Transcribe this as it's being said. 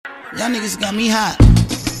Y'all niggas got me hot.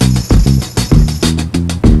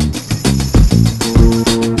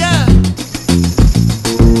 Yeah.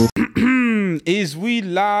 Is we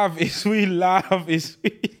live? Is we live? Is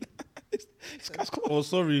we? Oh,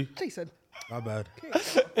 sorry. Jason. My bad.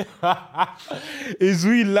 Is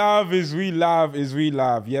we live? Is we live? Is we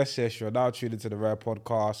live? Yes, you're now tuned into the Rare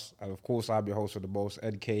Podcast. And of course, I'm your host of the most,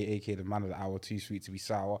 NK, aka the man of the hour, too sweet to be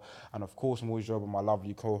sour. And of course, I'm always joined by my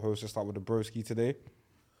lovely co-host. Let's start with the broski today.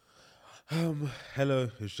 Hello,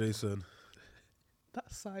 it's Jason. That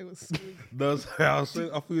sigh was smooth. No, sorry, I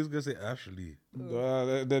thought he was going to say Ashley.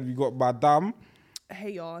 Then we got Madame.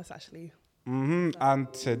 Hey y'all, it's Ashley.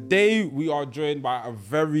 And today we are joined by a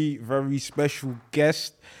very, very special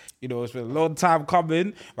guest. You know, it's been a long time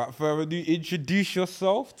coming. But further ado, introduce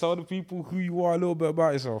yourself. Tell the people who you are, a little bit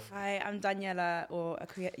about yourself. Hi, I'm Daniella, or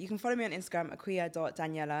Akua. You can follow me on Instagram,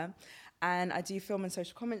 Akua.Daniella. And I do film and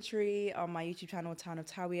social commentary on my YouTube channel, Town of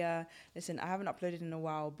Tawia. Listen, I haven't uploaded in a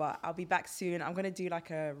while, but I'll be back soon. I'm going to do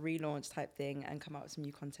like a relaunch type thing and come out with some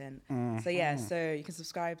new content. So yeah, so you can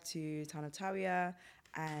subscribe to Town of Tawia.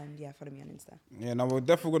 And yeah, follow me on Insta. Yeah, now we're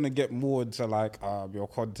definitely going to get more into like your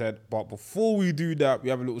content. But before we do that,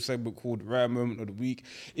 we have a little segment called Rare Moment of the Week.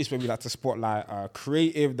 It's where we like to spotlight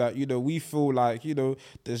creative that, you know, we feel like, you know,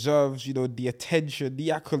 deserves, you know, the attention, the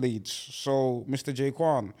accolades. So, Mr. J.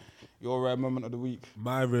 Kwan, your Rare Moment of the Week.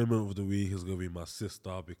 My rare moment of the week is going to be my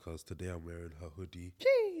sister because today I'm wearing her hoodie.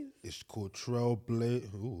 Jeez. It's called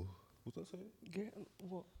Trailblazer. Ooh, what's that say?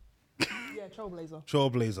 What? Yeah, Trailblazer.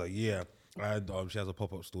 Trailblazer, yeah. And she has a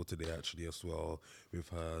pop-up store today actually as well with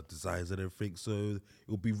her designs and everything. So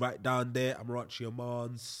it'll be right down there. I'm Rachi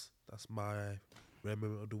Amans. That's my rare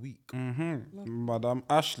moment of the week. Madam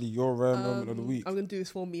Ashley, your Rare Moment of the Week. I'm going to do this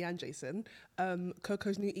for me and Jason.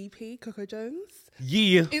 Coco's new EP, Coco Jones.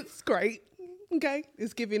 Yeah. It's great. Okay.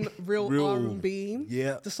 It's giving real R&B.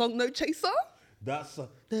 Yeah. The song No Chaser. That's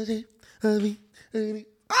Coco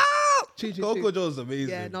Coco Jones is amazing.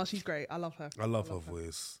 Yeah, no, she's great. I love her. I love her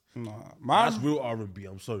voice. Nah, That's real R&B.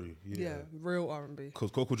 I'm sorry. Yeah, real R&B.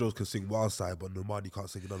 Because Coco Jones can sing Wild Side, but Normani can't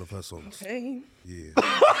sing none of her songs. Hey. Yeah.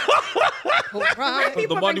 All right.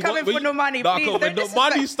 People have been coming for Normani, Nah, please. when Don't Normani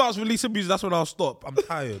disrespect. starts releasing music, that's when I'll stop. I'm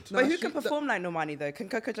tired. But who can perform like Normani though? Can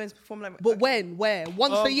Coco Jones perform like? But when? Where?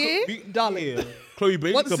 Once a year? Darling. Yeah. Chloe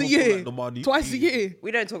Bailey Once can a perform year? like Normani. Twice a year?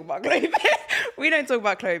 We don't talk about Chloe. We don't talk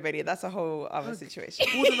about Chloe Bailey. That's a whole other situation.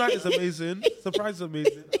 All the night is amazing. Surprise is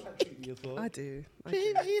amazing. I do.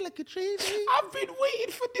 Like a tree. I've been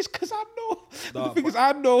waiting for this because I know. Nah, the thing is,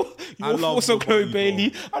 I know I you're love force of Chloe Normani, Bailey.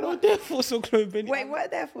 bro. I know they're force of Chloe Bailey. Wait, what are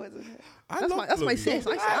there for? That's my sis.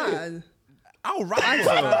 I'll write her.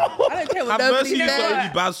 I don't care what Have nobody Mercy is the says.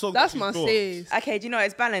 only bad song. That's that my she's got. sis. Okay, do you know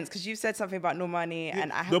it's balanced? Because you said something about Normani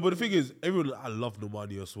and I have... No, but the thing is, everyone, I love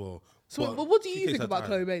Normani as well. So, but what do she you takes think her about time.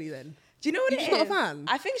 Chloe Bailey then? Do you know what You're it just is? not a fan?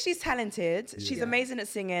 I think she's talented. She's amazing at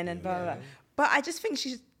singing and blah, blah, blah. But I just think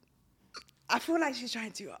I feel like she's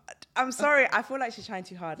trying too hard. I'm sorry. I feel like she's trying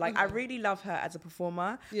too hard. Like, I really love her as a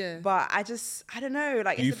performer. Yeah. But I don't know.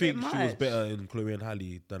 Like, Do you it's a bit think much. she was better in Chloe and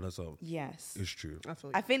Halle than herself? Yes. It's true.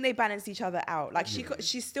 I think they balanced each other out. Like,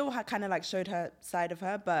 she still kind of like showed her side of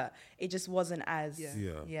her, but it just wasn't as...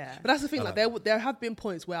 Yeah. But that's the thing. Like there have been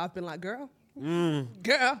points where I've been like, girl,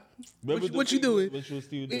 what you doing? When she was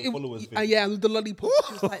stealing the followers thing? Yeah, the lollipop.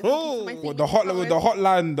 She was like, What, the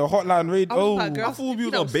hotline raid. I was like, girl, I thought we you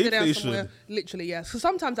was know, on sit Babe down Station. somewhere. Literally, yeah. So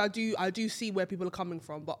sometimes I do see where people are coming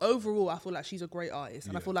from, but overall, I feel like she's a great artist,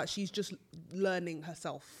 and I feel like she's just learning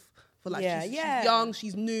herself. I feel like she's young,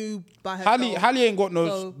 she's new by herself. Halle ain't got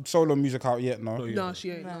no solo music out yet, no. No,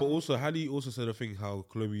 she ain't. But also, Halle also said a thing how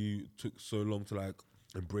Chloe took so long to like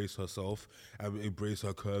embrace herself and embrace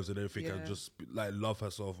her curves and everything and just like love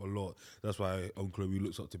herself a lot. That's why Chloe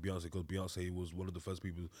looks up to Beyonce, because Beyonce was one of the first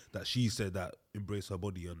people that she said that embrace her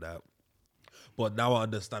body and that. But now I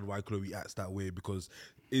understand why Chloe acts that way, because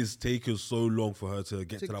it's taken so long for her to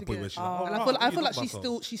get to that point where she's like, and I feel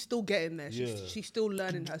like she's still getting there. She's still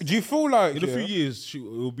learning herself. Do you feel like... in a few years,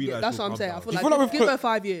 it'll be like... That's what I'm saying. I feel feel like like with give her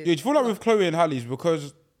 5 years. Yeah, do you feel like with Chloe and Halle's,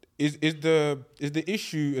 because is the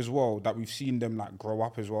issue as well that we've seen them like grow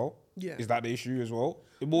up as well? Yeah. Is that the issue as well?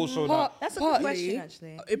 It more so that... That's a good question,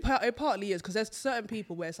 actually. It partly is, because there's certain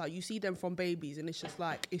people where it's like you see them from babies and it's just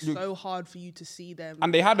like it's so hard for you to see them.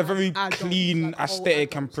 And they had a very adults, clean like, whole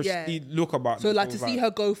aesthetic and adults. pristine look about So them. like to see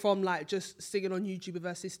her go from like just singing on YouTube with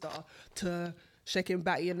her sister to shaking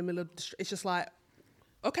Batty in the middle of the street, it's just like,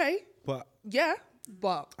 okay, But yeah.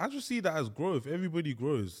 But I just see that as growth. Everybody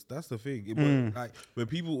grows. That's the thing. But like when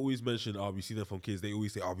people always mention, we see them from kids, they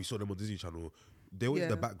always say, we saw them on Disney Channel. They were in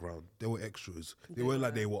the background. They were extras. They weren't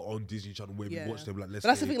like they were on Disney Channel where we watched them. Like, let's. But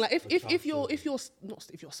that's the thing. Like, if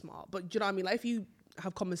you're smart, but do you know what I mean? Like, if you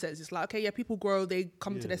have common sense, it's like, okay, yeah, people grow, they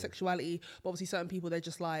come to their sexuality, but obviously certain people, they're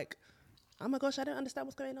just like, oh my gosh, I don't understand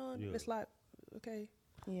what's going on. It's like, okay,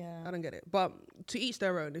 I don't get it. But to each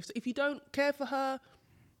their own. If you don't care for her,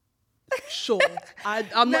 sure,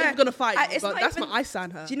 I'm not even gonna fight you, but that's I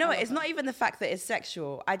stand her. Do you know what? It's not even the fact that it's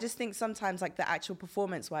sexual. I just think sometimes, like, the actual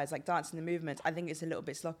performance-wise, like dancing the movements, I think it's a little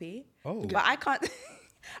bit sloppy. But I can't.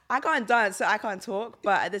 I can't dance, so I can't talk.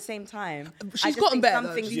 But at the same time, she's gotten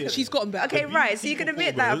better. She's gotten better. Okay, right. So you can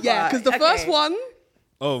admit that. Yeah, because the first one.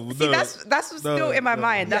 Oh, see, that's still in my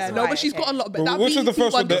mind. That's but she's gotten a lot better. Which was the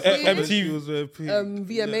first one? The MTV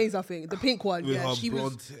VMAs, I think. The pink one. Yeah, she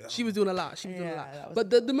was doing a lot. She was doing a lot.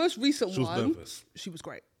 But the most recent one, she was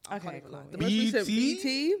great. Okay, cool. The most recent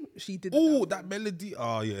BT, she did. Oh, that melody.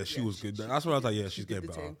 Oh yeah, she was good. That's when I was like, yeah, she's getting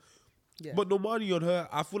better. Yeah. But Normani on her,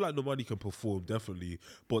 I feel like Normani can perform, definitely.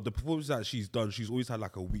 But the performance that she's done, she's always had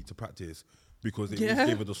like a week to practice because they always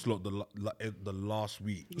gave her the slot the last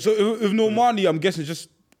week. So if Normani, I'm guessing just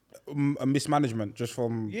a mismanagement just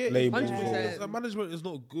from labels. 100%. Management is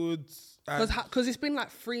not good. Because it's been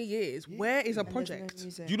like 3 years. Where is a project?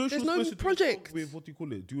 You know, there's she was no supposed to project do a song with, what do you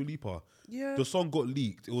call it, Dua Lipa. Yeah. The song got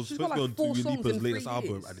leaked. It was She's supposed to got be like on 4 Dua songs Lipa's in latest 3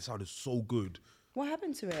 album, years. and it sounded so good. What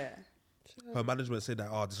happened to it? Her management said that,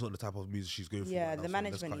 this is not the type of music she's going for. Yeah, right now, the so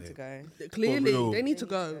management let's need cut to go. Clearly, they need to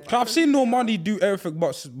go. I've seen Normani do everything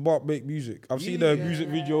but make music. I've seen the music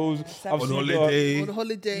videos. I've On seen holiday, On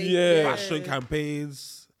holiday. Yeah. fashion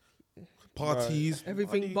campaigns, parties,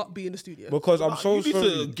 Everything but be in the studio. because I'm so you need sorry.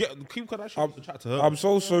 to get Kim Kardashian to chat to her. I'm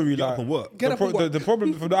so sorry. Get Like, up and work. Get up and work. The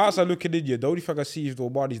problem from the outside looking in, the only thing I see is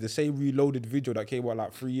Normani's the same reloaded video that came out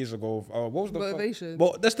like 3 years ago. What was the Motivation.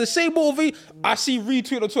 Well, that's the same movie I see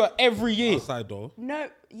retweeted on Twitter every year. Outside though. No,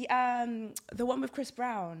 the one with Chris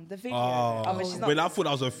Brown, the video. But she's not. When I thought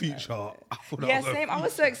that was a feature, Same. I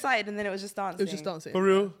was so excited, and then it was just dancing. It was just dancing. For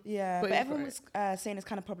real? Yeah, But but it's everyone was saying it's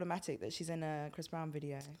kind of problematic that she's in a Chris Brown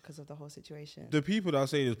video because of the whole situation. The people that are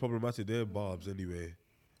saying it's problematic, they're barbs anyway.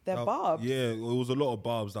 They're barbs. Yeah, it was a lot of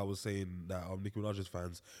barbs that was saying that Nicki Minaj's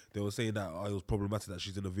fans, they were saying that it was problematic that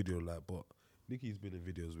she's in a video, like, but Nicki's been in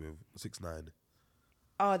videos with 6ix9ine.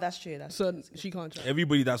 Oh, that's true. So she can't chat.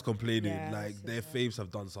 Everybody that's complaining, Yeah, like their faves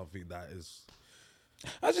have done something that is.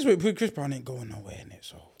 I just wait. Chris Brown ain't going nowhere in it,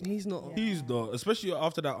 so He's not. He's not, especially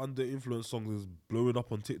after that Under Influence song is blowing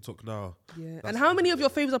up on TikTok now. Yeah. That's And how many of your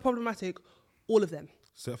faves are problematic? All of them.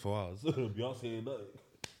 Except for ours, Beyonce ain't nothing.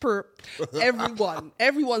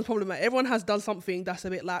 Everyone's problematic. Everyone has done something that's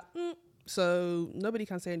a bit like. So nobody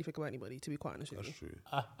can say anything about anybody. To be quite honest with you. That's true.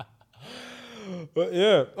 But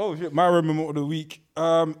yeah, oh shit, my moment of the week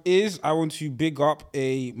is I want to big up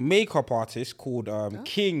a makeup artist called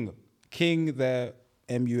King, the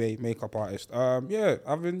MUA makeup artist. Yeah,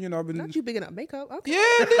 I've been Not you bigging up makeup. Okay.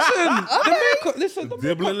 Yeah, listen, the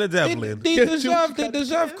Dibbling. they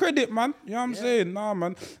deserve credit, man. You know what I'm saying? Nah,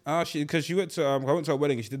 man. Because she went to I went to a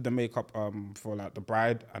wedding and she did the makeup for like the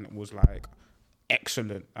bride, and it was like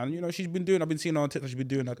excellent. And I've been seeing her on TikTok, she's been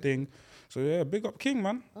doing her thing. So yeah, big up King,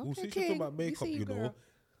 man. Since you're talking about makeup,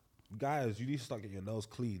 guys, you need to start getting your nails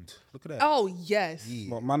cleaned. Look at that. Oh yes.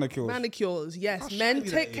 What, manicures? Yes. How Men, shiny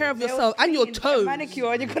take that care is. of yourself and your toes.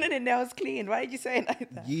 Manicure, and you're calling it nails clean. Why did you say it like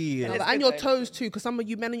that? Yeah. No, It's and good your though. toes too, because some of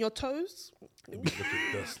you men on your toes, It be looking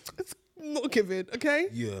best. it's not giving. Okay.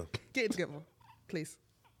 Yeah. Get it together, please.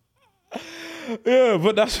 Yeah,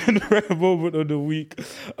 but that's been the moment of the week.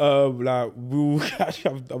 We'll catch.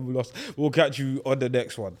 I'm lost. We'll catch you on the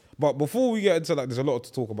next one. But before we get into there's a lot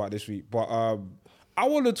to talk about this week. But I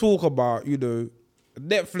want to talk about a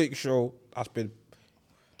Netflix show that's been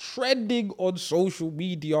trending on social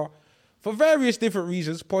media for various different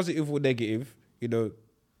reasons, positive or negative.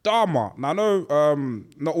 Dahmer. Now I know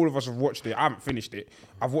not all of us have watched it. I haven't finished it.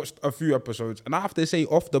 I've watched a few episodes, and I have to say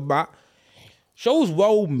off the bat, show's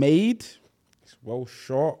well made. It's well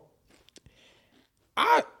shot.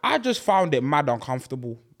 I just found it mad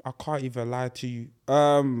uncomfortable. I can't even lie to you.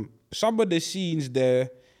 Some of the scenes there,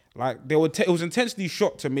 like it was intensely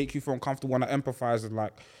shot to make you feel uncomfortable, and I empathize with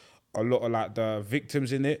like a lot of like the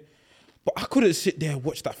victims in it. But I couldn't sit there and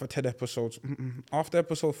watch that for 10 episodes. After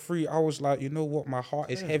episode 3, I was like, you know what? My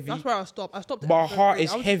heart is heavy. That's where I stopped. I stopped. My at episode heart 3.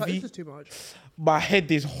 is I was just like, heavy. this is too much. My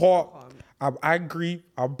head is hot. I'm angry.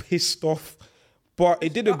 I'm pissed off. But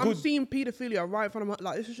it did a I'm good. seeing paedophilia right in front of my.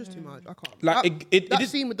 Like, this is just too much. I can't. Like, that did-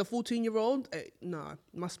 scene with the 14-year-old. Nah,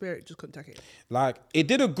 my spirit just couldn't take it. Like, it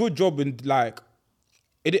did a good job in like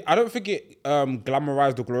I don't think it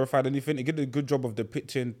glamorized or glorified anything. It did a good job of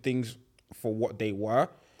depicting things for what they were.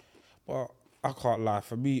 But I can't lie.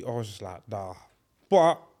 For me, I was just like, nah.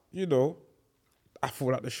 But, you know, I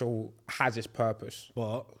feel like the show has its purpose.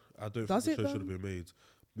 But I don't Does think the it, show should have been made.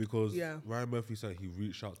 Because Yeah. Ryan Murphy said he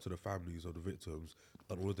reached out to the families of the victims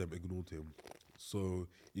and all of them ignored him. So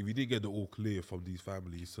if you didn't get the all clear from these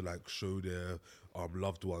families to like show their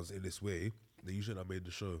loved ones in this way, then you shouldn't have made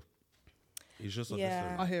the show. It's just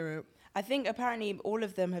unnecessary. I hear it. I think apparently all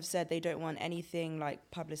of them have said they don't want anything like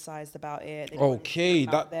publicized about it. They don't want Okay, anything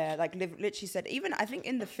out that- there. Like literally said, even I think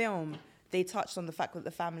in the film they touched on the fact that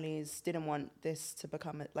the families didn't want this to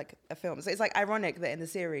become a film. So it's like ironic that in the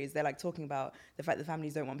series they're like talking about the fact that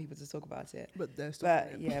families don't want people to talk about it. But they're still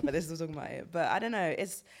But they're still talking about it. But I don't know.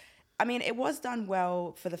 I mean, it was done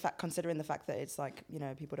well for the fact, considering the fact that it's like, you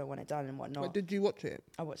know, people don't want it done and whatnot. Wait, did you watch it?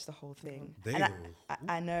 I watched the whole thing. Damn. And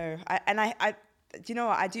I know. I do you know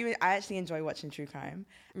what? I actually enjoy watching true crime.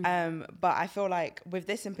 But I feel like with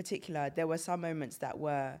this in particular, there were some moments that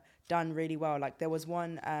were done really well. Like there was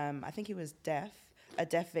one, I think he was a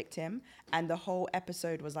deaf victim, and the whole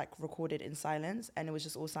episode was like recorded in silence, and it was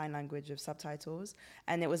just all sign language with subtitles,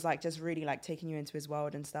 and it was like just really like taking you into his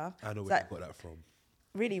world and stuff. I know So where you got that from.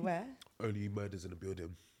 Really, where? Only Murders in the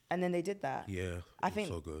Building. And then they did that. Yeah, I it was think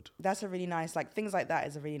so good. that's a really nice, like things like that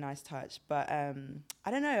is a really nice touch. But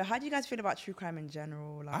I don't know. How do you guys feel about true crime in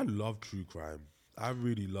general? Like, I love true crime. I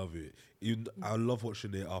really love it. I love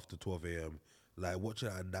watching it after 12 a.m. Like watching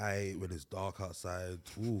it at night when it's dark outside.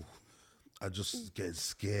 Ooh, and just getting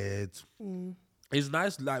scared. It's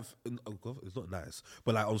nice. Like, it's not nice,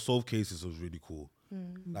 but like unsolved cases was really cool.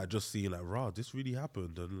 Like just seeing like, rah, this really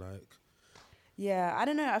happened, and like. yeah, I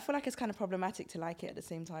don't know. I feel like it's kind of problematic to like it at the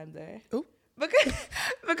same time, though. Oh.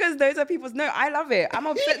 Because those are people's. No, I love it. I'm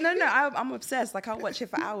obsessed. I'm obsessed. Like I'll watch it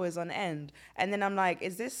for hours on end, and then I'm like,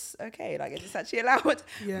 is this okay? Like, is this actually allowed?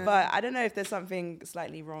 Yeah. But I don't know if there's something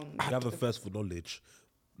slightly wrong. You have a thirst for knowledge,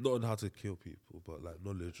 not on how to kill people, but like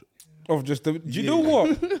knowledge. Of just the, do you know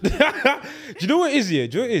what? Do you know what it is here?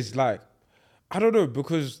 Do you know what it is? Like, I don't know,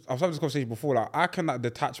 because I was having this conversation before. Like, I can like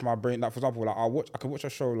detach my brain. Like, for example, like I can watch a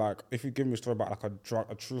show. Like, if you give me a story about like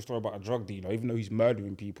a true story about a drug dealer, even though he's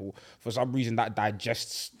murdering people, for some reason that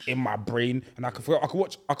digests in my brain, and I could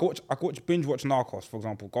binge watch Narcos, for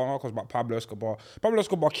example. Narcos about Pablo Escobar. Pablo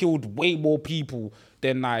Escobar killed way more people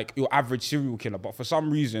than like your average serial killer, but for some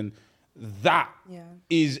reason, that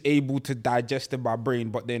is able to digest in my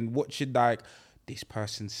brain. But then watching like this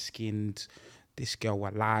person skinned this girl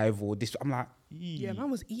alive, or this, I'm like, Yeah, man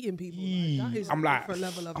was eating people. Like, that is I'm like, a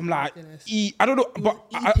level of I'm like, nastiness. I don't know, He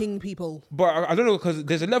but was eating people. But I don't know, because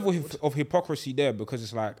there's a level of hypocrisy there, because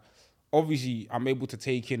it's like, obviously I'm able to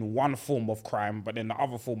take in one form of crime, but then the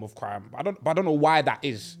other form of crime, I don't know why that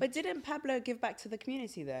is. But didn't Pablo give back to the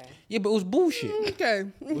community though? Yeah, but it was bullshit. Okay.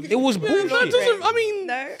 It was bullshit. That doesn't, I mean,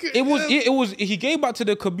 No. It was. He gave back to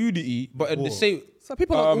the community, but at the same. so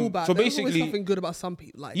people are all bad. So There's always basically, something good about some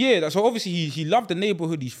people. Like, yeah. So obviously, he loved the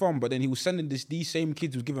neighborhood he's from, but then he was sending these same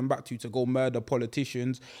kids he was giving back to go murder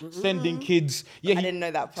politicians, sending kids. Yeah, I didn't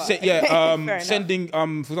know that part. Yeah, Fair enough. sending.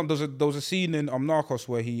 For example, there was a scene in Narcos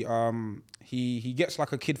where he gets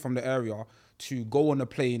like a kid from the area to go on a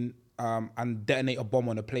plane and detonate a bomb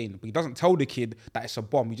on a plane, but he doesn't tell the kid that it's a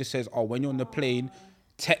bomb. He just says, "Oh, when you're on the plane,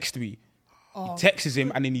 text me." He texts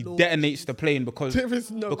him and then he detonates the plane because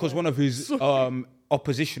one of his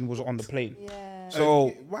opposition was on the plane. Yeah. So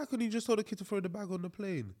Why couldn't he just tell the kid to throw the bag on the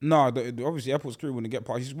plane? no, obviously airport security wouldn't get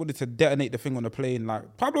part. He just wanted to detonate the thing on the plane.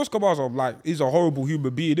 Like Pablo Escobar's he's a horrible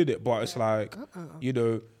human being, isn't it? But it's like you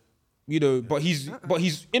know, but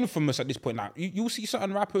he's infamous at this point. Like you'll see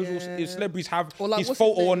certain rappers or celebrities have or like, his what's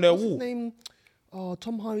photo on their what's his wall. name? Oh,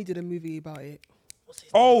 Tom Hardy did a movie about it.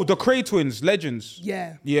 Oh, the Cray twins, legends.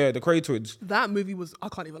 Yeah. Yeah, the Cray twins. That movie was, I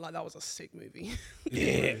can't even lie, that was a sick movie.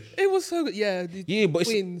 Yeah. It was so good. Yeah. The But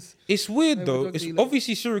twins. it's weird They were though. drug It's dealers.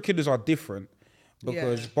 obviously serial killers are different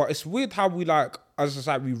but it's weird how we like as a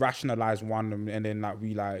society we rationalize one and then like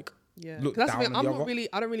we like look That's the down thing. on the other.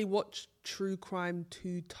 I don't really watch true crime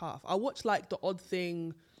too tough. I watch like the odd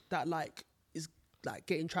thing that like is like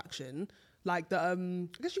getting traction. Like the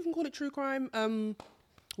I guess you can call it true crime.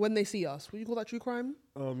 When They See Us. Would you call that true crime?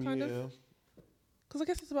 Kind of? Because I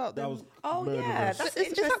guess it's about them. Oh yeah, that's Is that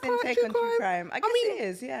interesting quite take true on true crime? crime. I guess mean, it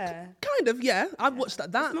is, yeah. Kind of, yeah. I've watched that.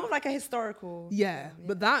 It's more like a historical. Yeah,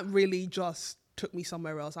 but that really just took me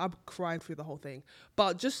somewhere else. I cried through the whole thing.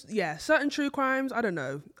 But just, certain true crimes, I don't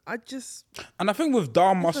know. And I think with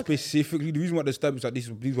Dahmer specifically, the reason why the stab is like these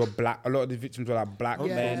were black. A lot of the victims were like black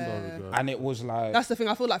men, and it was like That's the thing.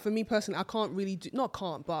 I feel like for me personally, I can't really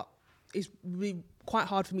but it's really quite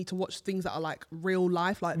hard for me to watch things that are like real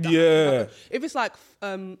life, like that. Yeah. If it's like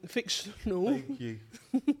fictional,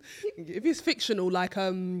 if it's fictional, like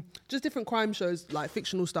just different crime shows, like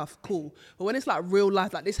fictional stuff, cool. But when it's like real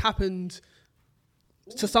life, like this happened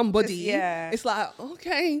to somebody, it's like,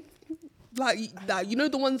 okay. Like you know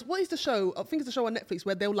the ones. What is the show? I think it's the show on Netflix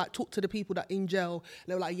where they'll like talk to the people that in jail.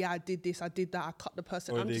 They're like, yeah, I did this, I did that, I cut the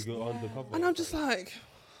person. Or they go undercover. And I'm just like,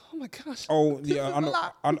 oh my gosh. Oh yeah,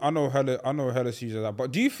 I know hella series of that.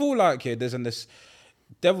 But do you feel like do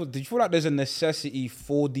you feel like there's a necessity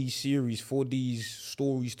for these series, for these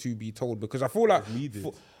stories to be told? Because I feel like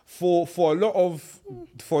for a lot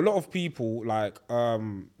of people, like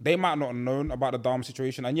they might not have known about the Dahmer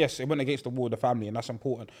situation, and yes, it went against the wall of the family, and that's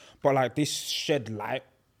important. But like this shed light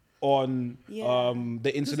on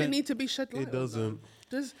the incident. Does it need to be shed light? It doesn't.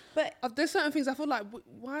 There's certain things I feel like,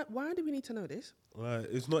 why do we need to know this? Like,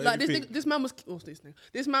 it's not like everything. this man was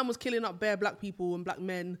this man was killing up bare black people and black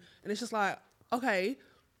men, and it's just like, okay.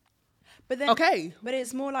 But then, but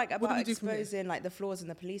it's more like about exposing like the flaws in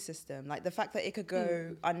the police system, like the fact that it could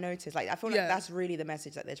go unnoticed. Like I feel like that's really the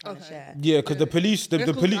message that they're trying to share. Yeah, because the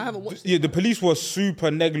police were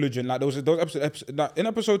super negligent. Like there was episode like, in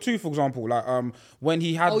episode 2, for example, like when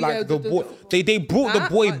he had the boy, they brought the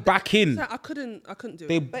boy back in. I couldn't do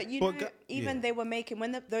it. But even they were making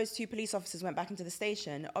when those 2 police officers went back into the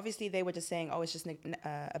station. Obviously, they were just saying, "Oh, it's just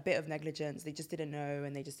a bit of negligence. They just didn't know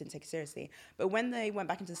and they just didn't take it seriously." But when they went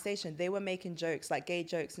back into the station, they were making jokes, like gay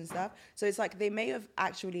jokes and stuff. So it's like they may have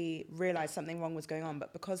actually realized something wrong was going on,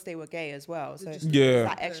 but because they were gay as well, so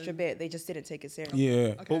that extra bit, they just didn't take it seriously.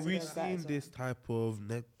 Yeah, but we've seen this type of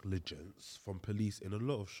negligence from police in a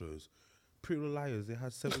lot of shows. Pretty Little Liars, they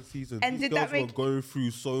had 7 seasons. And these girls were going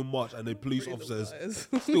through so much, and the police officers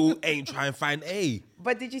still ain't trying to find A.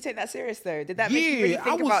 But did you take that serious though? Did that make you really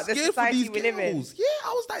think about the society we live in? Yeah, I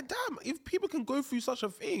was like, damn, if people can go through such a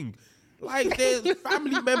thing. Like, there's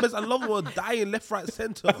family members and loved ones dying left, right,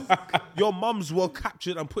 centre. Your mums were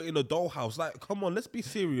captured and put in a dollhouse. Like, come on, let's be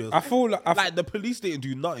serious. I feel like the police didn't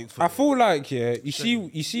do nothing for I them. feel like, you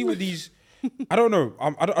see with these, I don't know.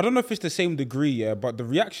 I don't know if it's the same degree, but the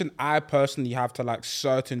reaction I personally have to like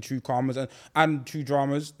certain true crimes and true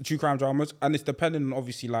crime dramas, and it's dependent on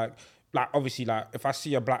obviously if I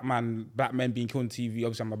see black men being killed on TV,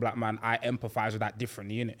 obviously I'm a black man, I empathize with that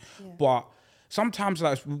differently, innit? Yeah. But sometimes,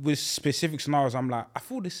 like with specific scenarios, I'm like, I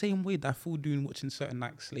feel the same way that I feel watching certain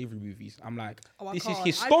like slavery movies. I'm like, this is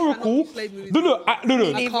historical. No.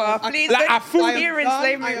 I feel hearing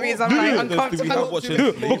slave movies. I'm like uncomfortable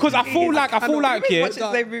because I feel like watching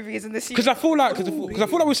slave movies in this. Because I feel like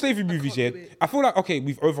with slavery movies, I feel like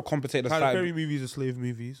we've overcompensated. Tyler Perry movies are slave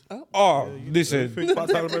movies. Listen. Think about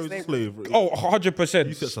Tyler Perry's slavery. 100%.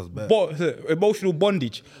 You said that's bad. But emotional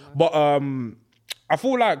bondage. But I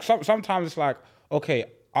feel like sometimes it's like, okay,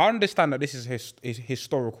 I understand that this is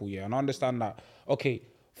historical, and I understand that, okay,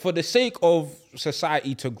 for the sake of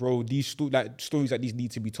society to grow, these stories like these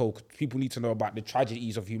need to be told. People need to know about the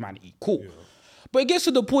tragedies of humanity. Cool. Yeah. But it gets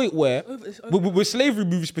to the point where, with slavery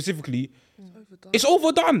movies specifically, it's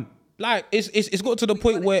overdone. Like, it's got to the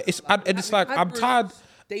point where it's like, I'm tired.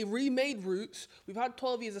 They remade Roots. We've had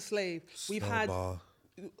 12 Years a Slave. We've had...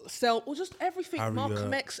 or just everything,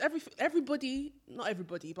 Malcolm X, everybody, not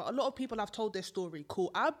everybody, but a lot of people have told their story.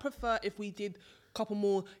 Cool. I'd prefer if we did a couple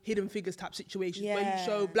more Hidden Figures type situations where you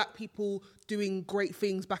show black people doing great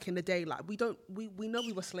things back in the day. Like we know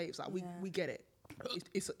we were slaves. Like we get it.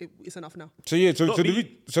 It's enough now. So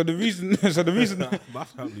the reason my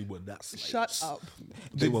family were not slaves. Shut up.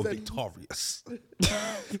 They were victorious.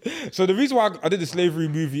 So the reason why I did the slavery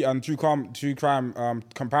movie and true crime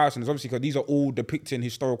comparison is obviously because these are all depicting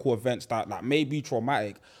historical events that like may be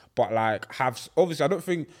traumatic, but like have obviously I don't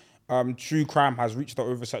think true crime has reached the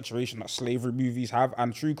oversaturation that slavery movies have,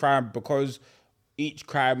 and true crime, because each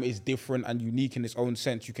crime is different and unique in its own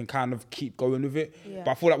sense, you can kind of keep going with it. Yeah.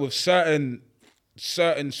 But I feel like with certain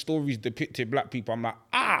stories depicting black people, I'm like,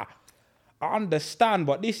 I understand,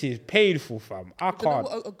 but this is painful, fam. I can't.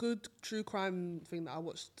 A good true crime thing that I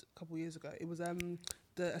watched a couple of years ago, it was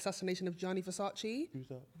the assassination of Gianni Versace. Who's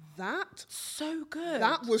that? That so good.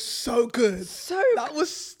 That was so good. That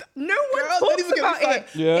was no one talks about it.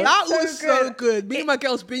 Yeah. That was so good. Me and my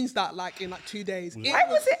girls binged that like in like 2 days. Why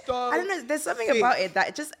was it? I don't know. There's something about it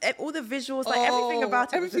that just all the visuals, like everything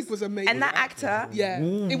about it. Everything was amazing. And that actor,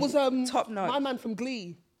 it was top notch. My man from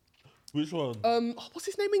Glee. Which one? What's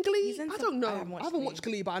his name in Glee? I don't know. I haven't watched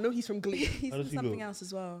Glee, but I know he's from Glee. He's in something else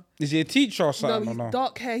as well. Is he a teacher or something? No, he's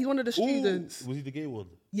dark hair. He's one of the students. Was he the gay one?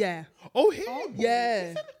 Yeah. Oh, him?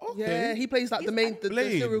 Yeah. Okay. Yeah, he plays like the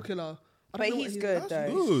serial killer. But he's good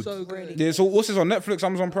though. Good. So good. Yeah, so what's this on Netflix,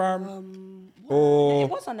 Amazon Prime? Or It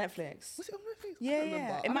was on Netflix. Was it on Netflix? Yeah, I can't yeah.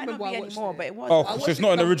 remember. It I might not remember be I watched anymore, it. but it was. oh, I so watched it's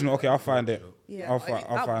not an it. original. Okay, I'll find it. Yeah. I'll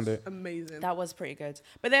That find was it. Amazing. That was pretty good.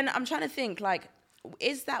 But then I'm trying to think, like,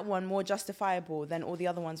 is that one more justifiable than all the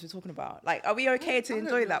other ones we're talking about? Like, are we okay to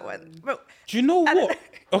enjoy that one? But Do you know what?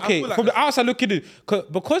 Okay, feel like from the outside looking in,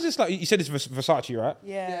 because it's like you said, it's Versace, right?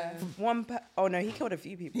 yeah, oh no, he killed a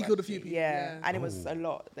few people. He killed a few actually. people, yeah. And it was a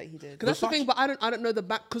lot that he did. 'Cause that's the thing, but I don't know the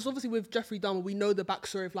back. Because obviously with Jeffrey Dahmer, we know the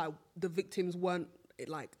backstory of like the victims weren't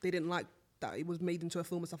they didn't like that it was made into a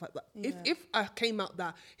film and stuff like that. If I came out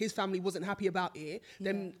that his family wasn't happy about it,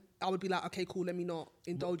 then I would be like, okay, cool, let me not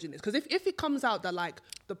indulge in this. Because if it comes out that like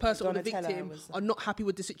the person or the Donatella victim was- are not happy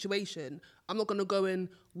with the situation, I'm not gonna go and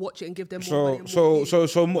watch it and give them more So money and more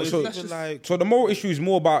views. so just- like so the moral issue is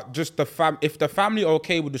more about just if the family are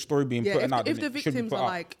okay with the story being yeah, put out, if the then it should be victims put are out.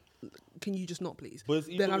 like, can you just not please? But it's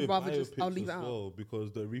Then even I'd with rather just I'll biopics leave it as out. well,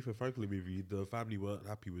 because the Aretha Franklin movie, the family weren't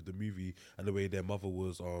happy with the movie and the way their mother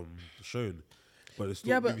was shown, but the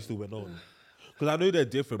Yeah, but- movie still went on. Because I know they're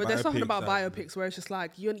different. But there's something biopics about and- biopics where it's just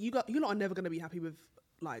like you lot are never gonna be happy with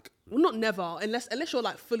like, well, not never unless you're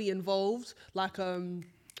like fully involved, like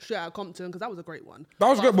Straight Outta Compton, because that was a great one. That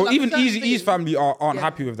was I good, feel but like even certain Eazy-E's things- family aren't yeah,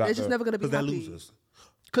 happy with that. They're just though. never gonna be Because they're happy. losers.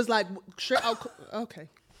 Because like Straight Out, okay.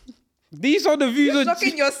 These are the views. You're of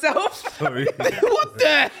shocking yourself. Sorry. what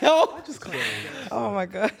the hell? Oh my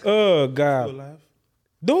god. Oh Still god, alive?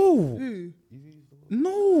 no,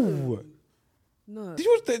 no. No. This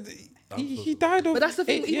was he died of. But that's the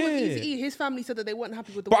thing. yeah. Even with Eazy-E, his family said that they weren't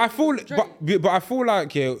happy with the. But way I feel, it was portrayed. but I feel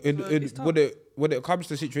like it's tough. when it comes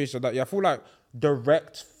to situations like that, I feel like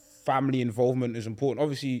direct family involvement is important.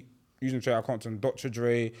 Obviously, using Straight Outta Compton, Dr.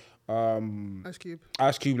 Dre, Ice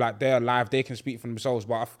Cube, like they're alive, they can speak for themselves.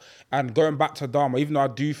 But and going back to Dahmer, even though I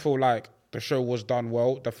do feel like the show was done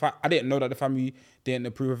well, the fact I didn't know that the family didn't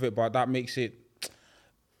approve of it, but that makes it. I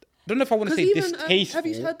don't know if I want to say Because even distasteful. have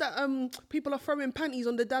you heard that people are throwing panties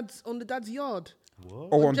on the dad's yard?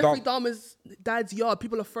 or On on Jeffrey Dahmer. Dahmer's dad's yard,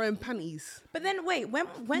 people are throwing panties. But then wait, when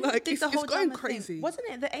Like, did it's the whole going Dahmer crazy. thing? Wasn't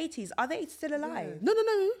it the 80s? Are they still alive? No.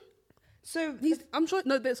 So I'm sure.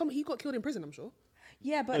 No, he got killed in prison. I'm sure.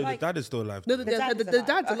 yeah, but No, like the dad is still alive. No, The dad is the alive.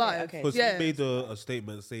 dad's Okay, alive. okay. Because Yeah. he made a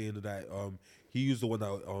statement saying that he used the one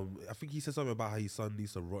that I think he said something about how his son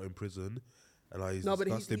needs to rot in prison, and how he's No, but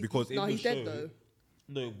disgusted he's because in the he's show, dead though.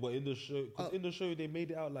 No, but in the show, because in the show they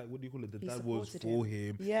made it out like, what do you call it? The He dad was supported for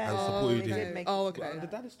him. him Yeah. and Oh, supported they him. did make Oh, it okay. like The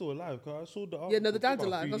that. dad is still alive. Cause I saw the Yeah, no, the article dad's about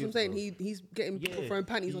alive. 3 That's what I'm years saying. ago. He's getting people Yeah. throwing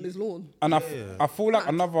panties on his lawn. And Yeah. I feel like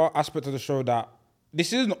another aspect of the show that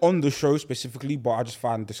this isn't on the show specifically, but I just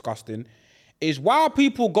find disgusting, is why are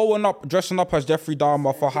people dressing up as Jeffrey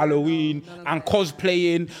Dahmer for Halloween and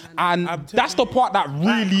cosplaying, and that's the part that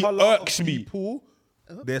really Colour of irks me. people,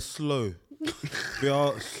 they're slow. They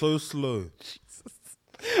are so slow.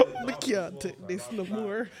 We can't take this no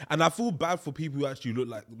more. And I feel bad for people who actually look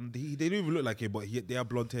like they don't even look like him, but they have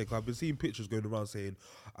blonde hair. 'Cause I've been seeing pictures going around saying,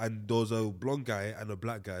 and there was a blonde guy and a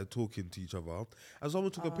black guy talking to each other, and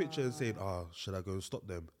someone took a picture and saying, should I go and stop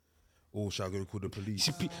them, or should I go and call the police?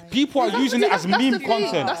 People are using it as That's meme the thing.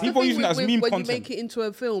 content. That's the People are thing using it as with meme when content. you make it into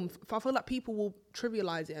a film. I feel like people will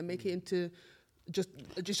trivialize it and make it into just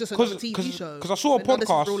another TV show. Because I saw a And now this is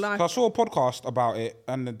real podcast. life. 'Cause I saw a podcast about it,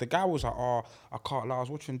 and the guy was like, "Oh, I can't lie. I was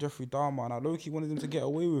watching Jeffrey Dahmer, and I low-key wanted him to get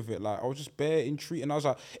away with it. Like I was just bare intrigued, and I was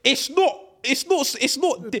like, it's not.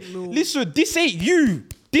 Listen, this ain't you.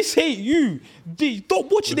 This ain't you.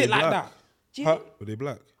 Stop watching Were it they like black? that. Do you Huh? think Were they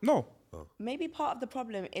black? No. maybe part of the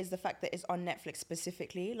problem is the fact that it's on Netflix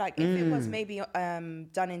specifically? Like if it was maybe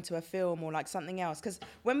done into a film or like something else, because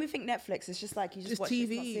when we think Netflix, it's just like you just Just watch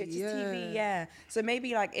TV, it's just TV, yeah. So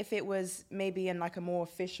maybe like if it was maybe in like a more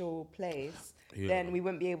official place, then we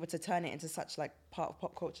wouldn't be able to turn it into such like part of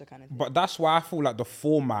pop culture kind of thing. But that's why I feel like the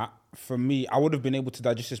format, for me, I would have been able to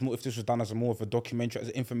digest this more if this was done as more of a documentary, as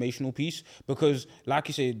an informational piece. Because, like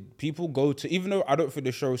you said, people go to, even though I don't think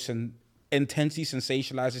the show intensely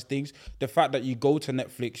sensationalizes things, the fact that you go to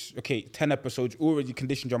Netflix, okay, 10 episodes, already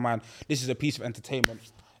conditioned your mind, this is a piece of entertainment.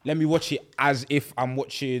 Let me watch it as if I'm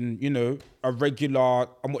watching,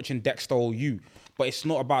 I'm watching Dexter or You. But it's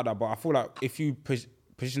not about that. But I feel like if you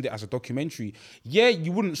positioned it as a documentary, yeah,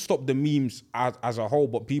 you wouldn't stop the memes as a whole,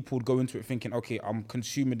 but people would go into it thinking, okay, I'm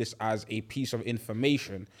consuming this as a piece of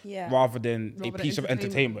information rather than a piece of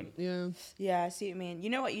entertainment. Yeah, I see what you mean.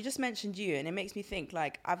 You know what? You just mentioned You, and it makes me think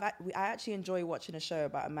like I actually enjoy watching a show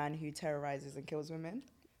about a man who terrorizes and kills women.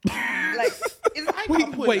 Like,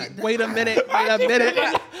 Wait a minute.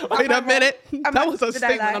 That was a did I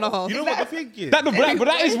statement lie? and a half. You know what the thing is? But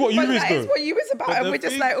that is what you But is that is though. what You is about, But and the we're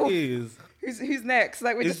just thing like, oh, is, who's next?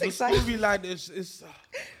 Like we're it's just the excited. storyline. It's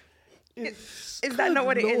Is that not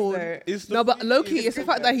what it is Lord. though? It's No, but low-key, it's the good,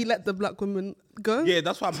 fact that he let the black woman go. Yeah,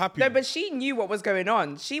 that's why I'm happy. No, but she knew what was going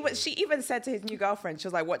on. She even said to his new girlfriend, she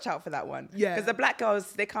was like, "Watch out for that one." Yeah. Because the black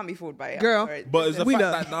girls, they can't be fooled by it. I'm Girl. sorry. But it's the We fact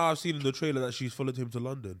know. that now I've seen in the trailer that she's followed him to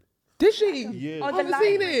London. Did she? Yeah. Oh, I the haven't light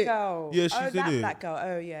seen it. girl. Yeah, she's oh, in that it. black girl.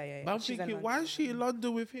 Oh, yeah. But I'm She's in thinking, London. why is she in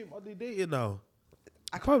London with him? Are they dating now?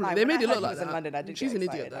 I can't Probably. lie. They When made I it heard look she like was in that. London, I did She's get an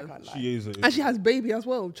excited, idiot, I though. can't lie. She is. And she has baby as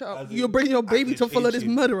well. Child. As in- You're bringing your baby as to in follow this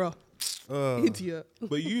changing. murderer. Uh, Idiot.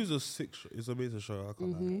 But you use a sick. It's an amazing show. I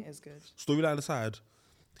can't lie. It is good. Storyline aside,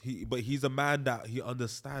 he's a man that he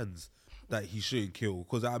understands that he shouldn't kill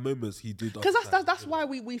because at moments he did. Because understand. that's why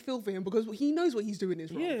we feel for him, because he knows what he's doing is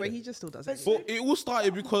wrong, Yeah. but he just still does it. But it all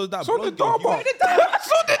started because that. So blonde did girl, Dahmer.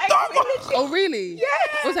 Oh really? Yeah.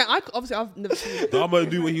 Was that? Obviously I've never seen it. Dahmer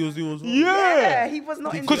knew what he was doing as well. Yeah, he was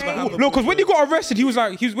not in Because jail. no, because when he got arrested, he was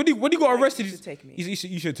like, when he got arrested, You should take me.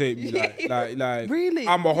 you should take me. Like, Really?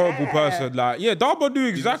 I'm a horrible Yeah. person. Like, yeah, Dahmer knew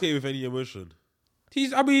Exactly exactly. with any emotion.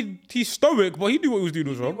 He's stoic, but he knew what he was doing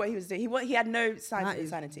as He knew well. what he was doing. He had no signs That of is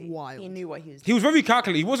insanity. wild. He knew what he was He doing. was very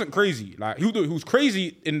calculated. He wasn't crazy. Like he was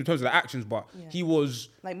crazy in terms of the actions, but he was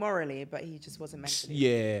Like morally, but he just wasn't mentally.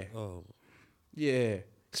 yeah. Oh. Yeah.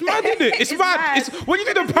 It's mad, isn't it? It's It's mad. mad. It's when you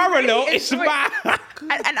do the parallel, it's It's mad.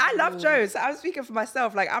 And I love Joe, so I'm speaking for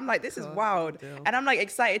myself. Like I'm like, this is wild, and I'm like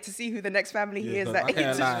excited to see who the next family he is. I That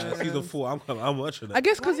can't he lie. Season 4, I'm watching it. I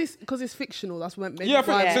guess because it's fictional. That's what. Maybe Yeah,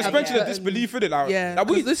 for why I have suspension of certain- disbelief in it. Like, Yeah, like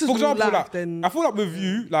 'cause this is for real example, life, like, then- I feel like with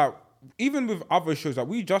you, like even with other shows, like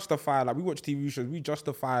we justify, like we watch TV shows, we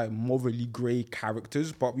justify morally grey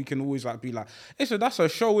characters, but we can always like be like, listen, that's a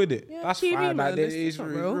show, innit? Yeah, That's TV, fine. man, Like it's it's not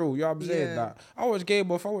real. real. You know what I'm saying? Yeah. Like I watch Game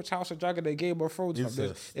of Thrones, House of Dragon, and Game of Thrones. Like,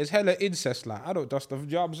 Incest. there's hella incest. Like I don't justify. You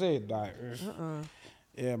know what I'm saying? Like,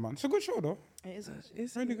 yeah, man, it's a good show though. It is.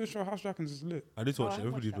 It's- Really good show. House Dragons is lit. I need to watch I it. haven't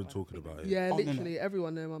Everybody's watched been talking about it. Yeah, Oh, no, literally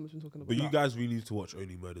everyone there, mum has been talking about. But you it. guys really need to watch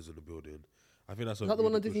Only Murders in the Building. I think that's a Is that the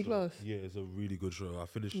one really on good Disney show. Plus? Yeah, it's a really good show. I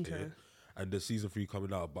finished Okay. it, and there's season 3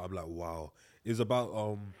 coming out. But I'm like, wow, it's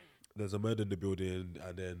about there's a murder in the building,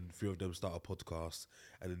 and then 3 of them start a podcast,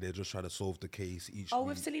 and then they're just trying to solve the case each. Oh, week.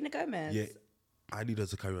 with Selena Gomez. Yeah, I need her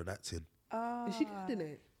to carry on acting. Is she good in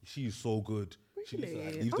it? She is so good. She needs to, like,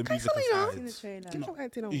 Really? leave the Okay, music Selena. In the aside. trailer. Get your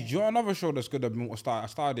acting on. You know another show that's good. I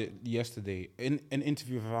started it yesterday. An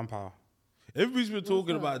interview with a vampire. Everybody's been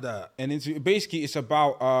talking about that. And basically it's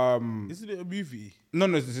about Isn't it a movie? no,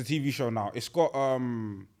 it's a TV show now. It's got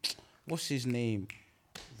what's his name?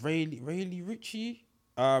 Rayleigh Ritchie.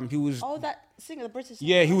 He was Oh, that singer, the British.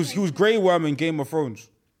 yeah, he was Grey Worm in Game of Thrones.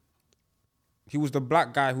 He was the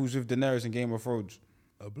black guy who was with Daenerys in Game of Thrones.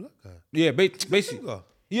 A black guy. Yeah, basically. Singer?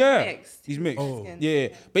 Yeah, Mixed. he's mixed. Oh. Yeah,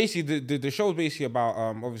 basically the show's basically about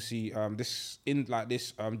obviously this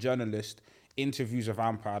journalist interviews a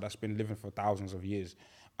vampire that's been living for thousands of years,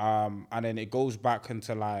 and then it goes back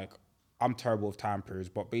into like I'm terrible with time periods,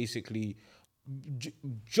 but basically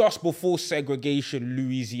just before segregation,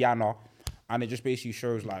 Louisiana, and it just basically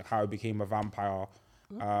shows like how he became a vampire,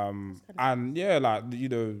 and yeah, like you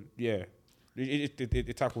know, yeah.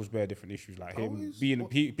 It tackles very different issues like him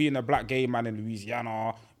being a black gay man in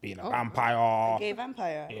Louisiana, being a vampire. Gay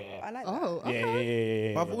vampire. Yeah. I like that. Oh,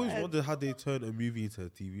 Yeah. But I've always wondered how they turn a movie into a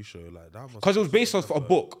TV show like that. Because it was based off a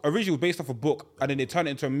book. Originally, it was based off a book, and then they turned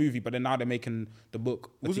it into a movie. But then now they're making the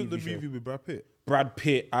book a Wasn't TV the show. movie with Brad Pitt? Brad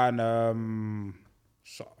Pitt and I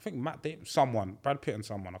think Matt Damon, Brad Pitt and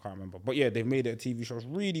someone, I can't remember. But yeah, they've made it a TV show. It's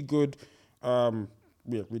really good. Yeah,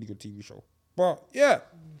 really good TV show. But yeah,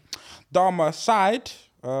 Dahmer aside,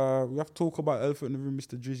 we have to talk about elephant in the room,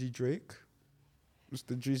 Mr. Drizzy Drake.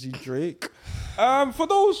 Mr. Drizzy Drake. For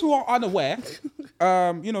those who are unaware,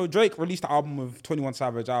 you know, Drake released the album with 21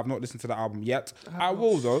 Savage. I have not listened to the album yet. I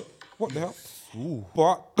will though. What the hell? Ooh.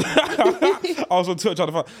 But I was on Twitch trying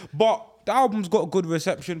to find. But the album's got a good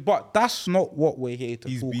reception. But that's not what we're here to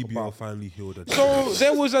His talk BBL about. finally healed her. So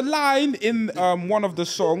there was a line in one of the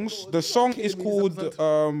songs. The song is called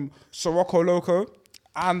Sirocco Loco,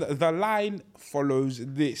 and the line follows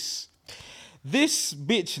this. This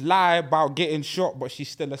bitch lie about getting shot, but she's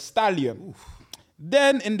still a stallion. Oof.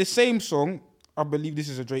 Then in the same song, I believe this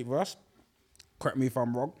is a Drake verse. Correct me if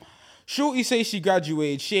I'm wrong. Shorty say she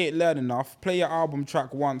graduated, she ain't learned enough. Play your album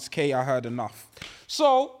track once, K, I heard enough.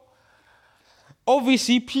 So,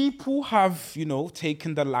 obviously, people have, you know,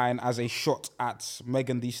 taken the line as a shot at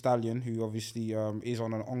Megan Thee Stallion, who obviously is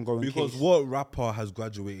on an ongoing Because case. what rapper has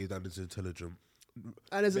graduated and is intelligent?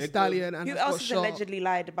 and there's a stallion, and Who has got else has shot. allegedly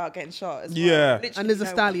lied about getting shot as well? Yeah. Literally And there's a no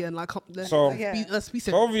one. stallion. Like, So- let's be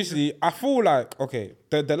So serious. obviously, I feel like, okay,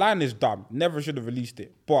 the line is dumb. Never should have released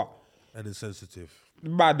it. But And insensitive.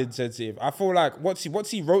 Mad insensitive. I feel like once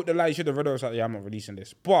he wrote the line, he should have read it. I was like, yeah, I'm not releasing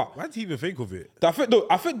this. But Why did he even think of it? I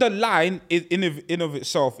think the line in of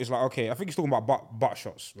itself is like, okay, I think he's talking about butt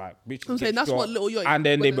shots. Like, bitches I'm saying get that's shot, what Lil Yoy. and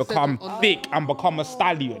then they but become thick and become a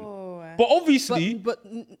stallion. But obviously,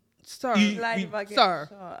 sir, sir.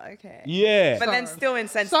 Okay. yeah. But then still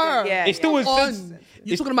insensitive. Sir. Yeah. It's still insensitive.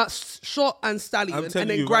 You're talking about short and stallion, I'm and telling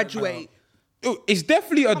then you right graduate. It's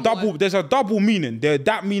definitely a double. on. There's a double meaning. There's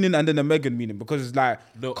that meaning and then the Megan meaning because it's like,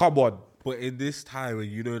 No. come on. But in this time,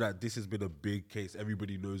 when you know that this has been a big case,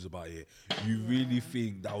 everybody knows about it. You really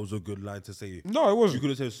think that was a good line to say? No, it wasn't. You could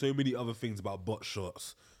have said so many other things about butt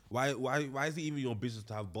shots. Why is it even your business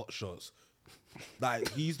to have butt shots? Like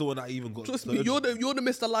he's the one that even got. Trust me, you're the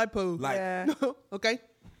Mr. Lipo. Like, Yeah. Okay.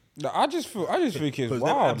 No, I just think it's because them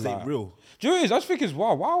wild. abs ain't Like, real. do you know what it is? I just think it's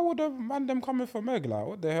wild. Why would the man them coming for Meg? Like,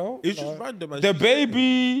 what the hell? It's Like, just random. and The she's-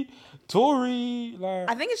 baby, Tory, like.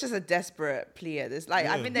 I think it's just a desperate plea at this. Like,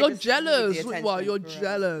 I think they're You're just giving you jealous. the attention Well, you're for it.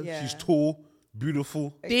 jealous. Yeah. She's tall,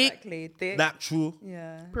 beautiful, Exactly. Thick. natural.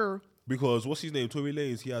 Yeah. Pure. Because what's his name? Tory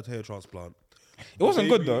Lanez. He had hair transplant. It wasn't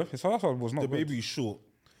The good baby- though. His last one was not The good. baby's short.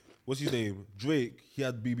 What's his name? Drake. He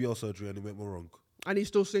had BBL surgery and it went wrong. And he's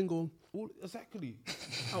still single. Exactly.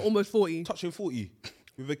 At almost 40. Touching 40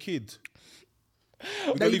 with a kid.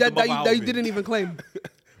 That you didn't even claim.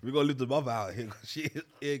 We gotta leave the mother out here. She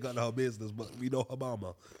ain't got her business, but we know her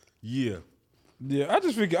mama. Yeah. Yeah, I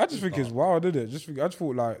just think it's wild, isn't it? I just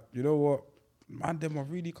thought like, you know what, man, them are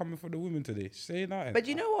really coming for the women today. Say that. But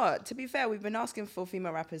you know what? To be fair, we've been asking for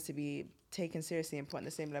female rappers to be taken seriously and put on the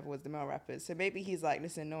same level as the male rappers. So maybe he's like,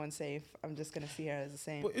 listen, no one's safe. I'm just going to see her as the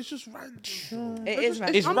same. But it's just random. It is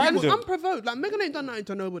It's random. Unprovoked. Like, Megan ain't done nothing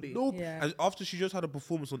to nobody. Nope. Yeah. And after she just had a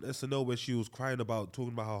performance on SNL where she was crying about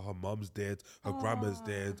talking about how her mum's dead, her grandma's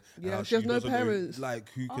dead. and Yeah, how she has no doesn't know, parents. like,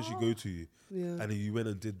 who can she go to? Yeah. And then you went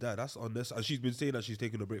and did that. That's unnecessary. And she's been saying that she's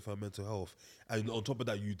taking a break for her mental health. And on top of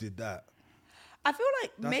that, you did that. I feel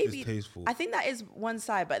like That's maybe distasteful. I think that is one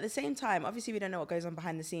side, but at the same time, obviously we don't know what goes on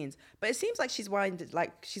behind the scenes. But it seems like she's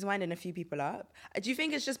winding a few people up. Do you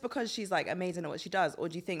think it's just because she's like amazing at what she does, or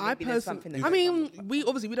do you think maybe there's something? That's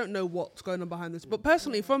we don't know what's going on behind this, but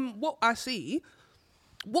personally, from what I see,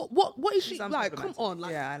 what is she She's like? Come unproblematic. on,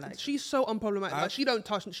 like, Yeah, I like she's so unproblematic. Like, she don't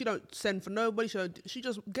touch, she don't send for nobody. She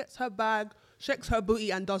just gets her bag, checks her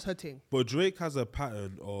booty, and does her thing. But Drake has a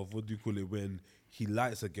pattern of, what do you call it, when he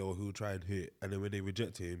likes a girl, he'll try and hit, and then when they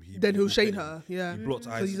reject him, He'll shade petty. her. Yeah, He blocked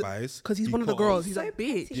Ice Spice. because he's He one of the cut girls. off- He's like,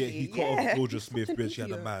 bitch. Yeah, he cut off Georgia Smith when she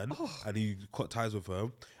had a man, and he cut ties with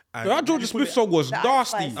her. And that Georgia Smith song was That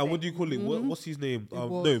nasty. Ice Spice And what do you call it? What's his name?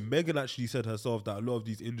 was. No, Megan actually said herself that a lot of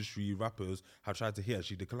these industry rappers have tried to hit and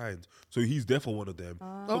she declined. So he's definitely one of them.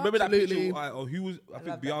 So remember that absolutely. picture? He was, I think,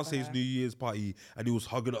 love that for Beyonce's her. New Year's party, and he was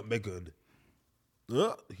hugging up Megan.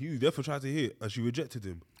 He definitely tried to hit, and she rejected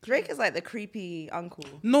him. Drake is like the creepy uncle.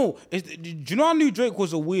 No, do you know I knew Drake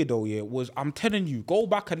was a weirdo? Yeah, I'm telling you, go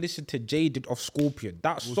back and listen to Jaded of Scorpion.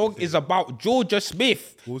 That song is about Georgia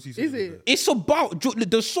Smith. What was he saying? Is it? It's about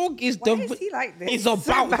the song is Why the. is he like this? It's It's so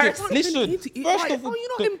about embarrassing. listen. First of all,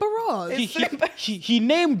 you're not in barrage. he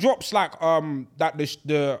name drops like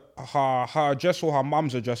that her address or her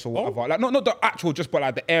mum's address or whatever. Like not the actual address, but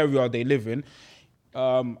like the area they live in.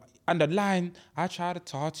 And the line, I try to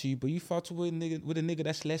talk to you, but you fought with a nigga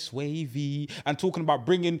that's less wavy, and talking about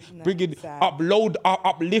bringing sad.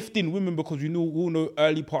 uplifting women, because we all know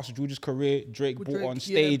early parts of George's career, Drake brought Drake, on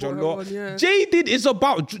stage brought a her lot. on, yeah. Jaded is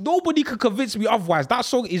about, nobody can convince me otherwise. That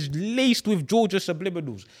song is laced with Georgia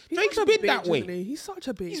subliminals. Drake's He's a been bitch, that way. isn't he? He's such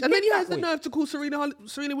a bitch. He's And then been he that has the way. nerve to call Serena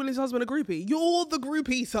Williams' husband a groupie. You're the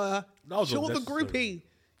groupie, sir. That was You're the unnecessary. groupie.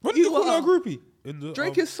 When did you call her a groupie? In the,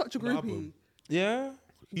 Drake is such a the album. groupie. Yeah.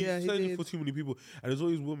 He's Yeah, he saying it did. for too many people, and there's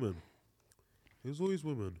always women. There's always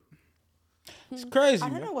women. It's crazy. I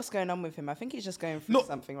don't man. know what's going on with him. I think he's just going through No,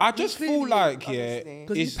 something. I Right just now. feel like, Obviously. yeah,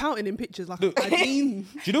 Because he's it's, pouting in pictures like a Look. badine. do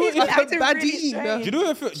you know what He's it's acting really badine. strange. Do you know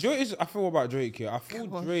what I feel about Drake here? I feel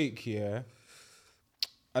Drake here,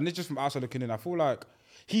 and it's just from outside looking in. I feel like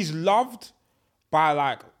he's loved by,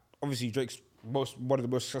 like, obviously Drake's one of the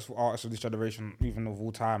most successful artists of this generation, even of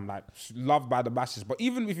all time. Like, loved by the masses. But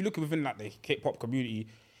even if you look within like the K-pop community,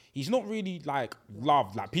 he's not really like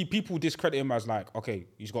loved. Like people discredit him as like, okay,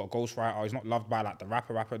 he's got a ghostwriter. He's not loved by like the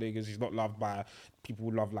rapper niggas. He's not loved by people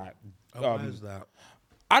who love like. Why is that?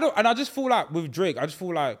 I just feel like with Drake, I just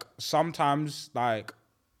feel like sometimes like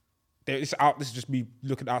this is just me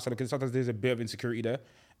looking outside because sometimes there's a bit of insecurity there,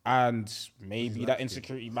 and maybe that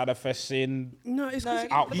insecurity manifests in. No, it's No,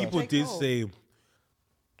 because out look at People J. did Cole. say,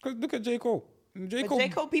 Look at J. Cole. J. But Cole. J.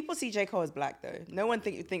 Cole, people see J. Cole as black though. No one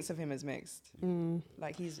thinks of him as mixed.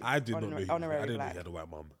 Like he's I did not know. I honorary didn't know black. he had a white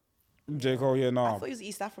mum. J. Cole, yeah, I no. thought he was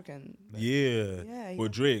East African. Yeah. Yeah,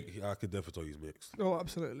 But Drake, I could definitely tell he's mixed. Oh,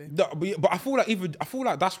 absolutely. No, but I feel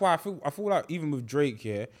like that's why I feel like even with Drake,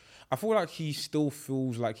 yeah, I feel like he still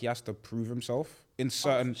feels like he has to prove himself in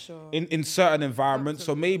certain sure. in certain environments.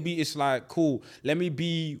 So maybe it's like, cool, let me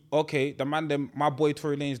be okay. The man, them, my boy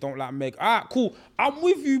Tory Lanez don't like Meg. Cool, I'm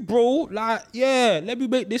with you, bro. Like, yeah, let me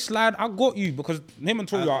make this slide. I got you because him and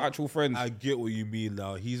Tory are actual friends. I get what you mean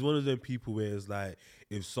now. He's one of them people where it's like,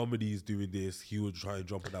 if somebody's doing this, he would try and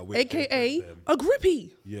jump on that wave. AKA a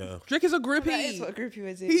groupie. Yeah. Drake is a groupie. That is what a groupie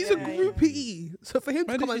would do. He's a Yeah, groupie. So for him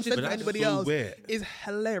to come and this is say to just anybody so else weird. is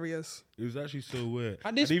hilarious. It was actually so weird.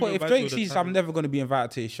 At this And even point, if back Drake to the sees time- I'm never going to be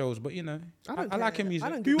invited to his shows, but you know, I like him music. I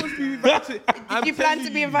don't Who give wants to be invited? Did you plan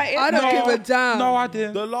to be invited? I don't give a damn. No, I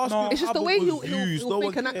didn't. The last No. one- It's just the album way was he'll views, no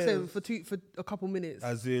fake one an cares. accent for a couple minutes.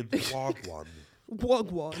 As in, Wagwan.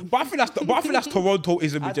 Wagwan. But I think that's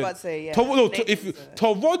Torontoism. I was about to say, yeah. If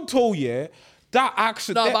Toronto, yeah, that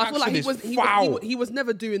accent. No, their but I feel like accent is foul. he was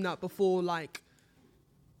never doing that before. Like,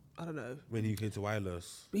 I don't know. When he came to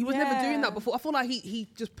Wireless. He was never doing Yeah. that before. I feel like he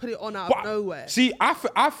just put it on out But of nowhere. See, I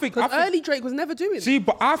think Because early Drake was never doing See,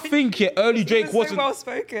 but I think early Drake was so wasn't. well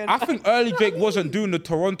spoken. I think early Drake wasn't doing the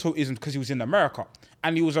Torontoism because he was in America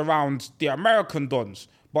and he was around the American dons.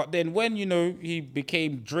 But then when, you know, he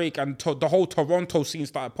became Drake and the whole Toronto scene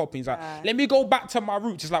started popping, he's like, let me go back to my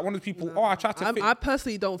roots. It's like one of the people, I tried to fit I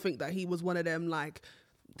personally don't think that he was one of them. Like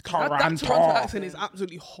that Toronto. Toronto accent is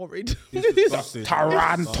absolutely horrid. It's disgusting.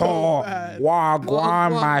 Toronto,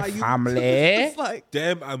 Wagwan, my family. It's like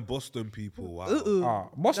Them and Boston people. Wow.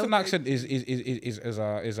 Boston accent is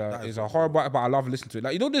a horrible, but I love listening to it.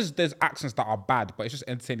 Like, you know, there's accents that are bad, but it's just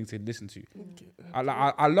entertaining to listen to.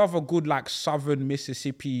 I love a good like Southern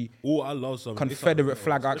Mississippi. Oh, I love some Confederate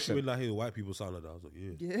flag Especially accent. when I hear white people sound like that, I was like,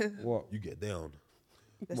 yeah. What? You get down.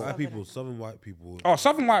 The White Southern people, Southern white people. Oh,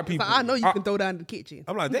 Southern white people. but I know you can throw down the kitchen.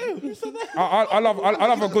 I'm like, damn, you said that? I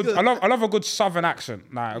love a good Southern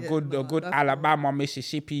accent, like a good that's Alabama,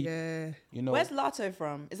 Mississippi. Yeah. You know. Where's Lato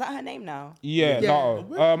from? Is that her name now? Yeah, Yeah.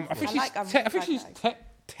 Lotto. I think I she's. like- I'm I think she's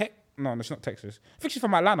like No, it's not Texas. I think she's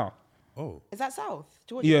from Atlanta. Oh, Is that South?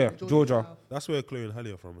 Georgia? Yeah, Georgia. that's where Chloe and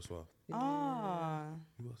Halle are from as well. Ah.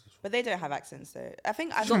 But they don't have accents though. I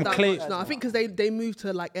think I from Not that Clay- much. No, I think because they moved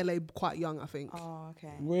to like LA quite young. I think. Oh,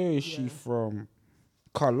 okay. Where is she from?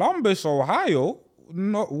 Columbus, Ohio.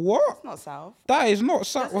 No, what? It's not South. That is not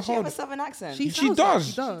South. Doesn't she have a Hold Southern accent? She sounds like does.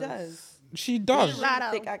 She She does. does. She does.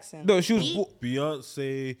 Really thick accent. No, she was.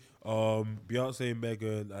 Beyonce,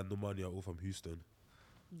 Megan, and Normani are all from Houston.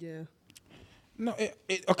 Yeah. No,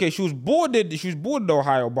 okay. She was born in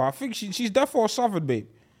Ohio, but I think she's therefore Southern, babe.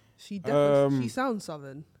 She definitely. She sounds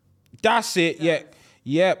Southern. That's it. Yeah,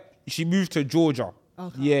 yep. She moved to Georgia.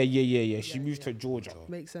 Okay. Yeah. She moved to Georgia.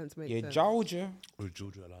 Makes sense. Makes Yeah, sense. Georgia. Or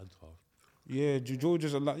Georgia, Atlanta. Yeah,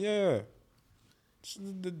 Georgia's a lot. Yeah.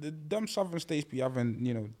 Them southern states be having,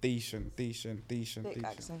 you know, decent. Thick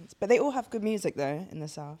accents. But they all have good music though in the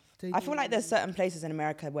South. They I feel do. like there's certain places in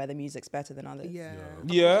America where the music's better than others. Yeah.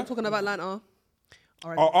 Yeah. I'm talking about Atlanta. All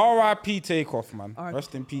right. R.I.P. Takeoff, man. R.I.P.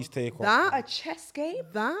 Rest in peace, Takeoff. That A chess game?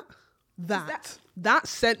 that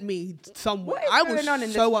sent me somewhere. What is I was going on in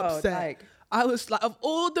this so world? upset. Like- I was like, of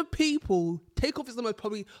all the people, Takeoff is the most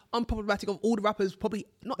probably unproblematic of all the rappers. Probably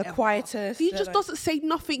not The ever. quietest. He they're just like- doesn't say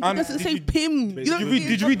nothing. He And doesn't did say you- pim.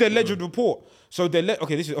 Did you read the alleged report? So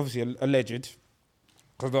okay, this is obviously alleged,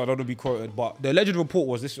 because I don't want to be quoted, but the alleged report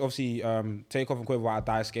was this: obviously, Takeoff and Quavo at a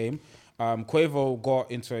Dice game. Quavo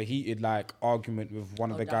got into a heated like argument with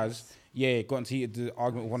one of the guys. Yeah, got into a heated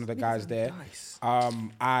argument with one of the guys there. Dice.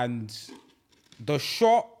 And the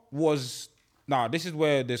shot was this is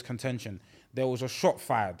where there's contention. There was a shot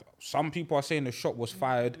fired. Some people are saying the shot was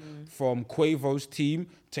fired from Quavo's team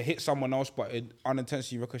to hit someone else, but it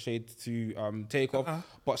unintentionally ricocheted to Takeoff.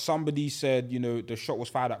 But somebody said, you know, the shot was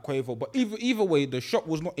fired at Quavo. But either way, the shot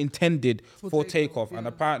was not intended for Takeoff. And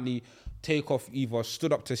apparently, Takeoff either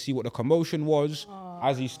stood up to see what the commotion was.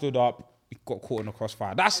 As he stood up, he got caught in the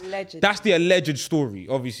crossfire. Allegedly. That's the alleged story.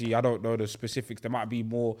 Obviously, I don't know the specifics. There might be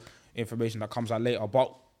more information that comes out later.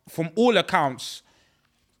 But from all accounts,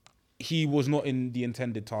 he was not in the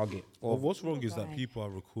intended target. Well, what's wrong is that people are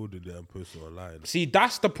recording it and posting online. See,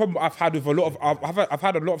 that's the problem I've had with a lot of. I've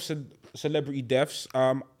had a lot of celebrity deaths.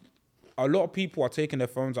 A lot of people are taking their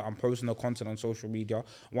phones out and posting their content on social media.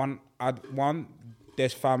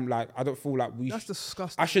 There's like I don't feel like we. That's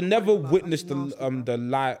disgusting. I should never witness That's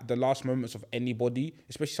nasty, the last moments of anybody,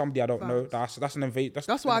 especially somebody I don't know. That's an invasion.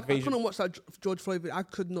 That's why I couldn't watch that George Floyd video. I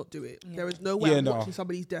could not do it. There is no way I'm watching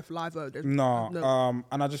somebody's death live. There's No.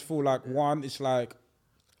 And I just feel like it's like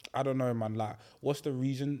I don't know, man. Like, what's the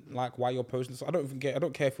reason? Like, why you're posting this? I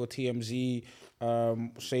don't care if you're TMZ,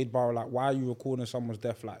 Shade Bar. Like, why are you recording someone's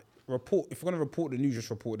death? Like, report. If you're gonna report the news, just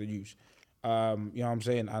report the news. You know what I'm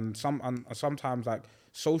saying? And sometimes like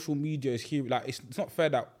social media is here. Like, it's not fair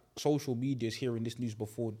that social media is hearing this news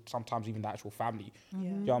before sometimes even the actual family. You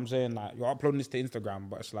know what I'm saying? Like, you're uploading this to Instagram,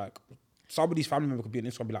 but it's like somebody's family member could be on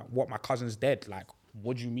Instagram and be like, "What? My cousin's dead." Like,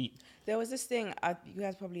 what do you mean? There was this thing, you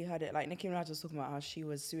guys probably heard it, like Nicki Minaj was talking about how she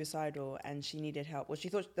was suicidal and she needed help. Well, she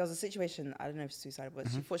thought there was a situation, I don't know if it's suicidal, but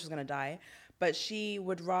she thought she was going to die. But she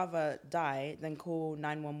would rather die than call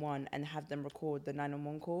 911 and have them record the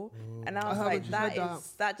 911 call. And I was like,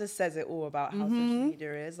 that just says it all about how social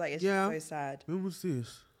media is. Like, it's just so sad. When was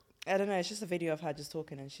this? I don't know. It's just a video of her just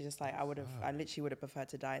talking, and she's just like, I literally would have preferred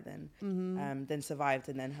to die than survived,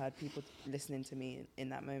 and then heard people listening to me in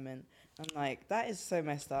that moment. I'm like, that is so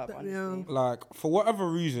messed up. Honestly, like for whatever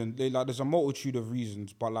reason, there's a multitude of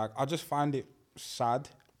reasons, but like I just find it sad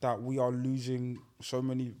that we are losing so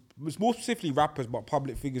many. It's more specifically rappers, but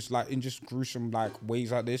public figures like in just gruesome like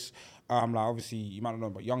ways like this. Like obviously you might not know,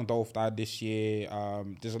 but Young Dolph died this year.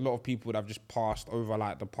 There's a lot of people that have just passed over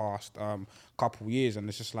like the past couple years, and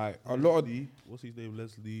it's just like a lot of. What's his name?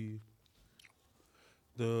 Leslie.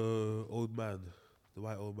 The old man, the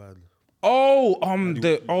white old man. Oh, I know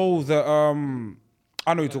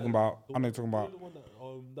what you're talking about.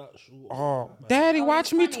 Oh, Daddy,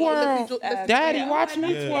 watch me twirl. Daddy, watch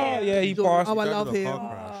me twirl. Yeah, he passed. Oh, I love him.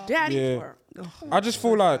 Daddy twirl. I just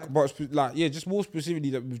feel like, just more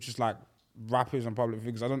specifically that we've just like rappers and public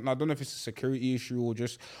figures. I don't know if it's a security issue or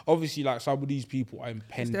just obviously like some of these people are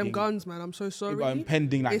impending. It's them guns, man. I'm so sorry. Are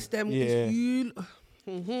impending like it's them. It's you.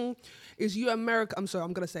 It's you America. I'm sorry,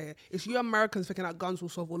 I'm gonna say it. It's you Americans thinking that guns will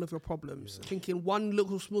solve all of your problems. Thinking one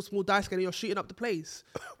little small dice and you're shooting up the place.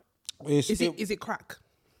 Is it crack?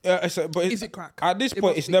 Is it crack? At this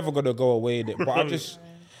point, it's never gonna go away. But I just,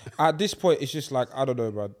 at this point, it's just like I don't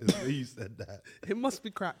know, man. You said that. It must be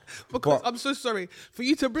crack because I'm so sorry for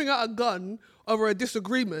you to bring out a gun over a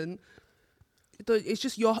disagreement. It's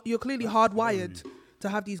just you're clearly hardwired to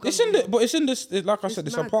have these guns. It's in this. Like I said,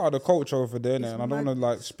 it's a part of the culture over there, and I don't want to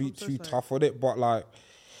like speak too tough on it, but like.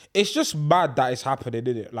 It's just mad that it's happening,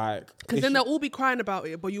 isn't it? Like, because then they'll all be crying about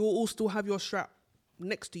it, but you will all still have your strap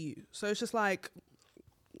next to you. So it's just like,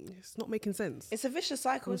 it's not making sense. It's a vicious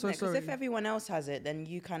cycle, isn't it? Because if everyone else has it, then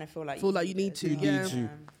you kind of feel like you need to.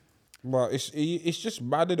 But it's just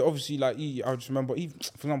mad that obviously like I just remember even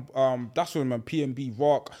for example that's when PNB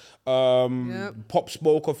Rock Pop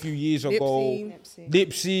Smoke a few years ago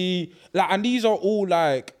Nipsey like and these are all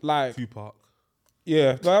like Tupac.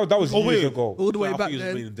 Yeah, that was years ago. All the way I back think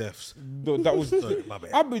then. He was deaths. No, that was. My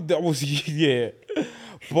bad. I mean, that was yeah,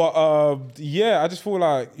 but I just feel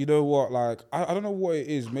like you know what, like I don't know what it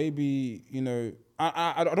is. Maybe you know,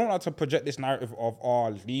 I don't like to project this narrative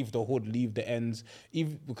of leave the hood, leave the ends,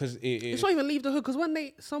 even because it's not even leave the hood because when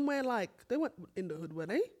they somewhere like they weren't in the hood, were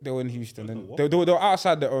they? They were in Houston and they were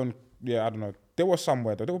outside their own. Yeah, I don't know. They were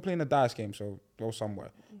somewhere though. They were playing a dice game, so they were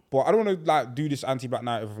somewhere. But I don't want to like do this anti-black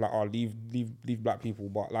narrative of like, leave black people.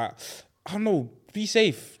 But like, I don't know, be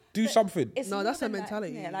safe, do something. No, that's a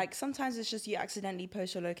mentality. That, like sometimes it's just you accidentally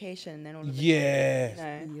post your location, and then all of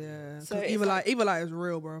yeah. So Evil Eye is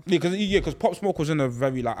real, bro. Because Pop Smoke was in a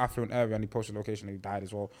very like affluent area and he posted location and he died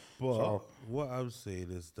as well. But what I'm saying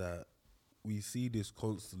is that we see this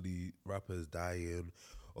constantly, rappers dying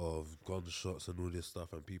of gunshots and all this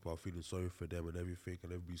stuff, and people are feeling sorry for them and everything,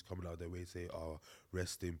 and everybody's coming out their way saying, "Oh,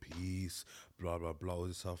 rest in peace," blah blah blah, all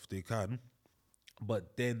this stuff. They can,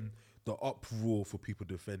 but then the uproar for people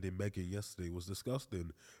defending Megan yesterday was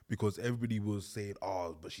disgusting because everybody was saying,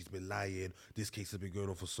 "Oh, but she's been lying. This case has been going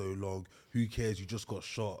on for so long. Who cares? You just got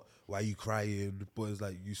shot. Why are you crying?" But it's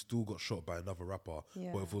like you still got shot by another rapper.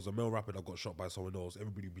 Yeah. But if it was a male rapper that got shot by someone else,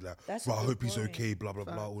 everybody would be like, "Bro, I hope he's okay." Blah blah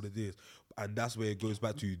blah. All of this, and that's where it goes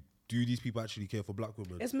back to: do these people actually care for black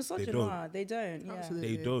women? It's misogynoir. They don't. Yeah.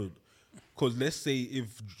 Absolutely. They don't. Because let's say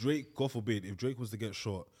if Drake, God forbid, if Drake was to get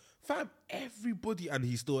shot, fam, everybody, and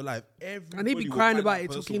he's still alive, and he'd be crying about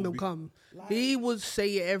it till Kingdom Come. Like, he would say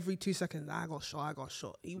it every 2 seconds. I got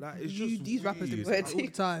shot. These rappers do it all the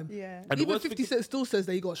time. Yeah. And even 50 Cent still says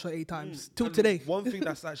that he got shot 8 times till today. One thing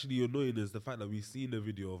that's actually annoying is the fact that we've seen the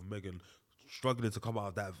video of Megan struggling to come out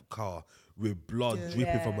of that car with blood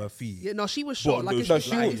dripping from her feet. Yeah, no, she was shot.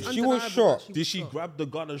 She was shot. Did she grab the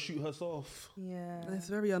gun and shoot herself? Yeah. It's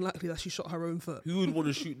very unlikely that she shot her own foot. Who would want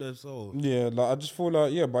to shoot themselves? Yeah, like I just feel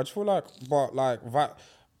like,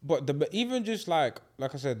 But even just like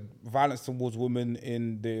I said, violence towards women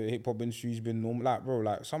in the hip hop industry has been normal. Like, bro,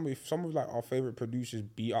 like some of like our favorite producers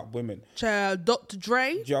beat up women. Dr.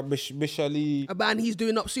 Dre, Michelle. a man he's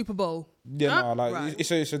doing up Super Bowl. Yeah, Huh? no, like Right.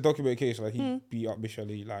 it's a documented case. Like he beat up Michelle.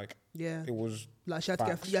 Like Yeah. it was Like she had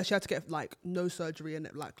facts. to get like no surgery and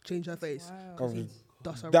like change her face. Wow. 'Cause he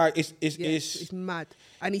dust her. That Yeah, it's it's mad,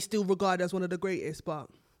 and he's still regarded as one of the greatest. But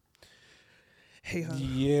hey ho.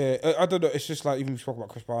 yeah, I don't know. It's just like even we spoke about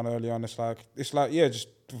Chris Brown earlier, and it's like yeah, just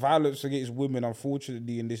violence against women.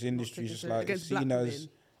 Unfortunately, in this industry, is just like it's against black seen as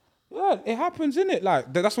women. yeah, it happens, innit?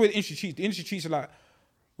 Like that's the way the industry treats. The industry treats it like,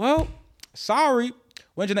 well, sorry,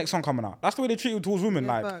 when's your next song coming out? That's the way they treat it towards women.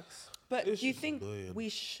 Yeah, Like, facts. But do you think we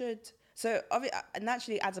should? So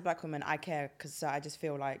naturally, as a black woman, I care because I just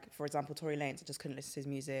feel like, for example, Tory Lanez, I just couldn't listen to his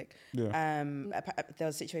music. Yeah. There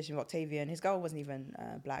was a situation with Octavian. His girl wasn't even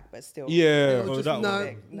black, but still. yeah, No, just, that no,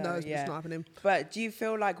 one. no, it's just not happening. But do you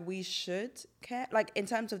feel like we should care? Like in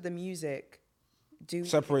terms of the music,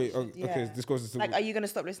 separate. Okay, Yeah. this goes to Like, are you going to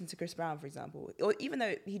stop listening to Chris Brown, for example? Or even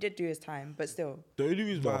though he did do his time, but still. The only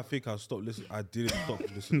reason why I think I didn't stop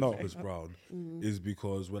listening No. to Chris Brown is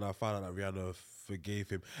because when I found out that Rihanna forgave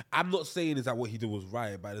him, I'm not saying is that what he did was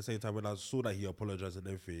right, but at the same time when I saw that he apologized and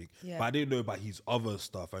everything, Yeah. but I didn't know about his other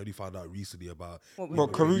stuff. I only found out recently about But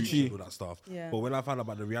Karrueche- and all that stuff. Yeah. But when I found out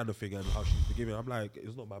about the Rihanna thing and how she's forgiving, I'm like,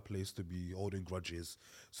 it's not my place to be holding grudges.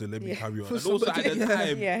 So let me Yeah. carry on. For And also at the somebody-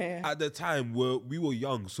 time, Yeah. at the time we were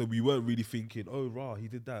young, so we weren't really thinking, oh rah, he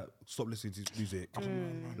did that. Stop listening to his music.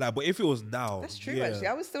 Like, but if it was now, That's true, yeah. actually.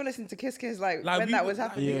 I was still listening to Kiss Kiss when we that were- was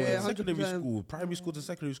happening. we were in Yeah, secondary 100%. school, primary school to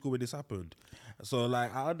secondary school when this happened. So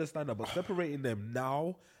like I understand that, but separating them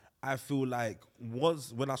now, I feel like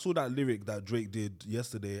when I saw that lyric that Drake did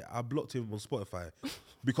yesterday, I blocked him on Spotify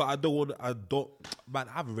because man,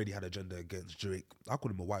 I've already had a agenda against Drake. I call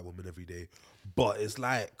him a white woman every day, but it's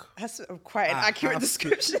like That's quite an I accurate have to-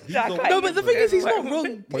 description. he's I a- can't No, but the even- thing is, he's not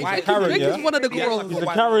wrong. But he's Drake a Karen, Drake yeah? is one of the Yeah, girls. He's a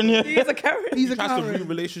Karen, yeah. He is a Karen. He's a he tries to ruin Karen.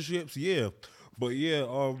 relationships, yeah. But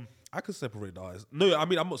yeah, I can separate the artists. No, I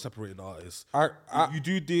mean I'm not separating the artists. You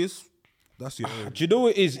do this, that's your own. Do you know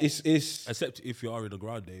what it is? It's Except if you are in a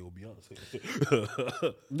Grande or Beyonce.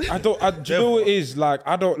 do you know what it is? Like,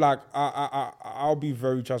 I don't like. I'll be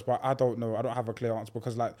very transparent. I don't know. I don't have a clear answer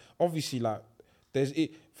because, like, obviously, like, there's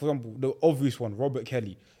it. For example, the obvious one, Robert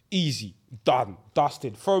Kelly, easy, done,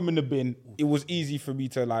 dusted, throw him in the bin. It was easy for me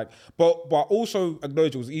to like, but also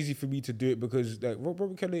acknowledge it was easy for me to do it because like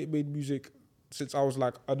Robert Kelly made music since I was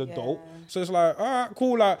like an adult. Yeah. So it's like, all right,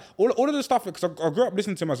 cool. Like all of the stuff, because I grew up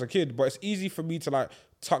listening to him as a kid, but it's easy for me to like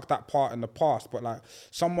tuck that part in the past. But like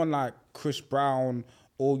someone like Chris Brown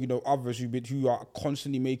or, you know, others who are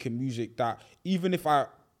constantly making music that even if I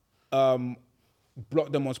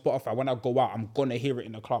block them on Spotify, when I go out, I'm gonna hear it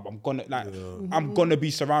in the club. I'm gonna I'm gonna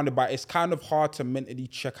be surrounded by it. It's kind of hard to mentally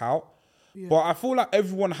check out. Yeah. But I feel like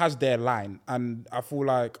everyone has their line, and I feel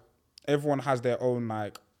like everyone has their own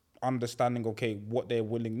like understanding, okay, what they're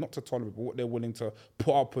willing not to tolerate, but what they're willing to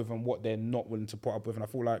put up with and what they're not willing to put up with. And I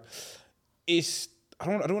feel like it's I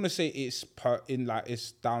don't want to say it's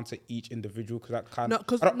it's down to each individual because that kind No,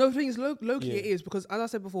 because the thing is, low-key Yeah. it is because, as I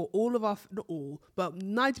said before, all of our, not all, but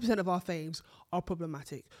 90% of our faves are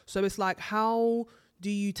problematic. So it's like, how do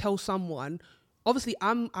you tell someone? Obviously,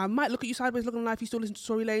 I might look at you sideways, looking like you still listen to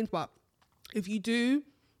Tory Lanez, but if you do,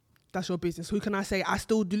 that's your business. Who can I say? I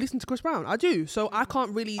still do listen to Chris Brown. I do. So I can't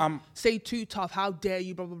really say too tough. How dare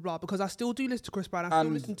you? Blah blah blah. Because I still do listen to Chris Brown. I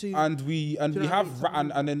still listen to. And we know what I have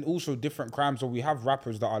mean? and then also different crimes. So we have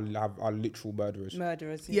rappers that are literal murderers.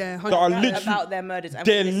 Murderers. Yeah, That are 100%. literally About their murders. And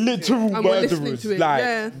they're we listen to it. literal And we're listening murderers. to it, Like,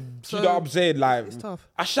 yeah. do So you know what I'm saying? Like, it's tough.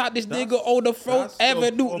 I shot this nigga on the phone That's ever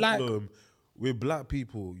the do like. problem with black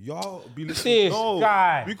people. Y'all be listening. This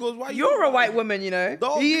guy. Because why You're a white woman, you know.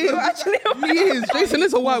 No, He is. because- Actually, He is. Jason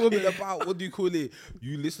is a white woman. About what do you call it?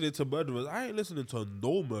 You listening to murderers? I ain't listening to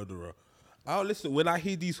no murderer. I'll listen when I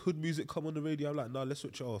hear these hood music come on the radio. I'm like, nah, let's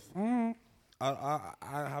switch it off.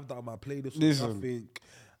 I have that on my playlist. Listen. I think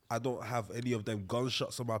I don't have any of them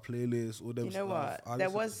gunshots on my playlist. All them You know stuff. what? I There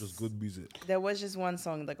listen to was- just good music. there was just one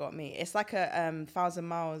song that got me. It's like a 1,000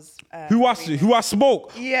 Miles. Who I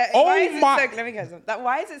smoke? Yeah. Oh why is my. It so, let me guess.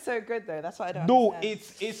 Why is it so good though? That's what I don't. No,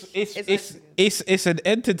 understand. it's an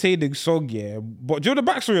entertaining song, yeah. But do you know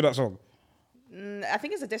the backstory of that song? I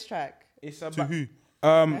think it's a diss track. It's about To who?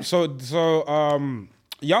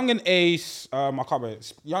 Young and Ace, I can't remember.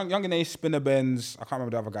 Young and Ace, Spinner Benz, I can't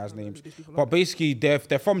remember the other guys' names. But basically, they're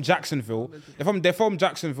from Jacksonville. They're from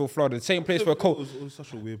Jacksonville, Florida, the same place where It was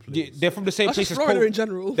such a weird place. They're from the same That's place just as Florida Kodak. in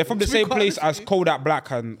general. They're from the To be same quite place honest as with you. Kodak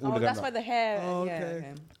Black and all Oh, of them. that's why like. the hair. Oh, Yeah, okay.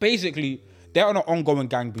 okay. Basically, they're on an ongoing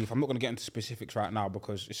gang beef. I'm not gonna get into specifics right now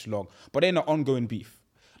because it's long, but they're in an ongoing beef,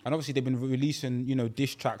 and obviously they've been releasing, you know,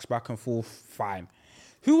 diss tracks back and forth. Fine.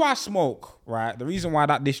 Who I Smoke, right? The reason why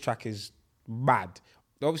that diss track is bad.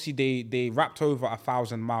 Obviously, they rapped over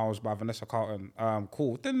 1,000 Miles by Vanessa Carlton.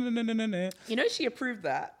 Cool. You know, she approved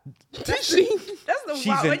that. Did she? That's the She's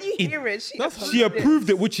wow. When an you id- hear it, She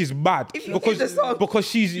approved it, which is bad If you hear the song. because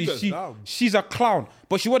she's a clown,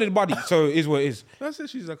 but she wanted money, so it is what it is. That's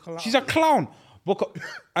it. She's a clown. She's a clown.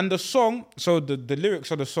 And the song, so the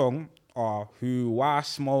lyrics of the song are "Who I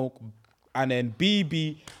Smoke," and then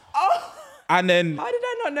BB, and then How did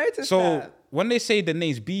I not notice so that? when they say the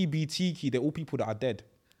names BB, Tiki, they're all people that are dead.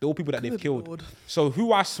 They're all people that they've killed. Lord. So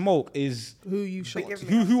who I smoke is Who you shot? Forgive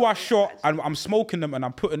me. who I shot, and I'm smoking them and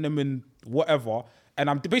I'm putting them in whatever, and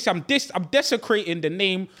I'm desecrating the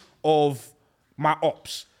name of my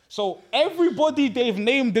ops. So everybody they've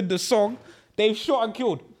named in the song, they've shot and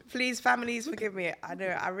killed. Please, families, forgive me. I know.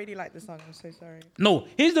 I really like the song. I'm so sorry. No,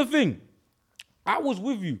 here's the thing. I was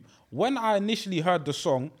with you when I initially heard the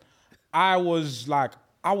song. I was like,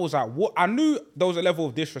 what? I knew there was a level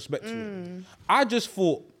of disrespect to it. I just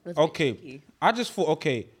thought, okay.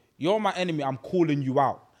 You're my enemy. I'm calling you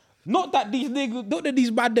out. Not that these niggas, not that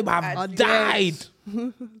these bad them have died.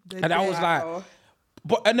 And I was like,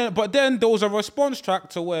 but then there was a response track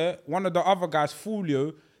to where one of the other guys,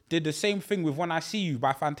 Fulio, did the same thing with "When I See You"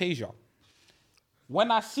 by Fantasia.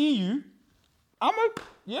 When I see you,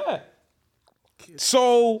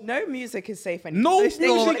 So No music is safe anymore. no They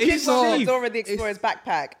music should is give one safe. Dora the Explorer's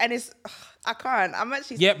backpack, and it's I can't. I'm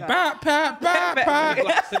actually Yeah, backpack. Yeah,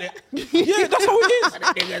 that's how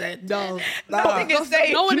it is. No, Nothing is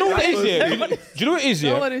safe. no Do you know what it is? saying. Yeah. Do you know what it is?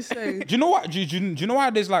 Yeah. No one is saying. Do you know what? Do you know why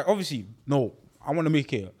there's like obviously no? I want to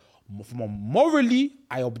make it morally.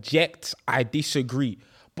 I object. I disagree.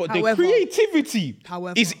 But However- the creativity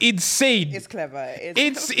However- is insane. It's clever.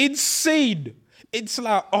 It's insane. It's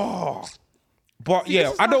like but yeah,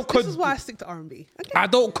 This is I why- don't. This is why I stick to R&B. Okay. I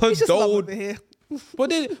don't It's just love condone. over here. But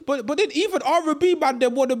then even R&B man, they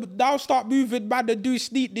want to now start moving man and do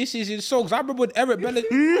sneak disses in songs. I remember when Eric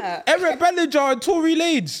Bellinger and Tory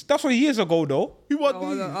Lanez. That's what years ago though. I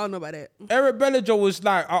don't know about that. Eric Bellinger was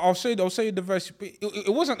like, I'll say the verse.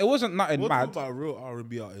 It wasn't nothing What mad. about real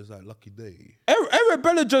R&B artists like Lucky Day? Eric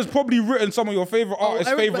Bellinger's probably written some of your favorite artists'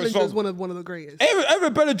 Eric favorite Bellinger songs. is one of the greatest.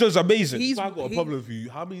 Eric Bellinger's amazing. If I got a problem for you,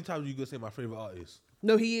 how many times are you gonna say my favorite artist?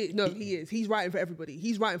 No, he is. No, he is. He's writing for everybody.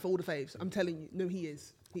 He's writing for all the faves. I'm telling you. No, he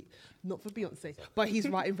is. Not for Beyonce, but he's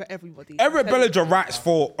writing for everybody. Eric Bellinger writes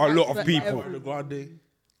for a lot of for people. everyone. The Grande.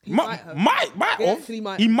 He might have. Might He have. actually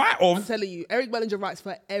might He might I'm have. telling you, Eric Bellinger writes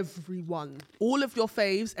for everyone. All of your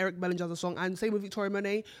faves, Eric Bellinger has a song, and same with Victoria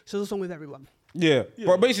Monet. She has a song with everyone. Yeah.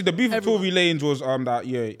 But basically the beef with Everyone. Tory Lanez was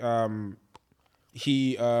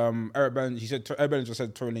Eric Bellinger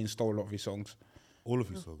said Tory Lanez stole a lot of his songs. All of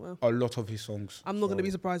his songs. A lot of his songs. I'm not going to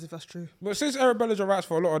be surprised if that's true. But since Eric Bellinger writes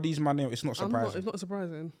for a lot of these man, it's not surprising. It's not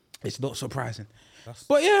surprising. It's not surprising.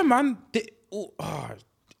 But yeah, man.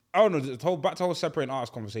 I don't know. Back to the whole separating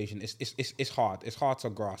artists conversation. It's hard. It's hard to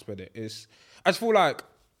grasp at it. I just feel like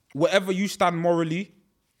whatever you stand morally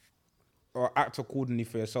or act accordingly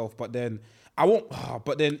for yourself. But then I won't.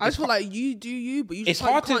 But then I just feel like you do you, but you just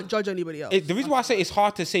hard can't judge anybody else. the reason why I say it's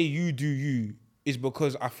hard to say you do you is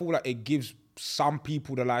because I feel like it gives some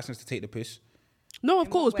people the license to take the piss. No, of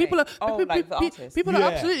course, way? people are Like the artists? people Yeah.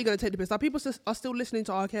 are absolutely going to take the piss. Like people are still listening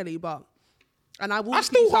to R. Kelly, and I will I keep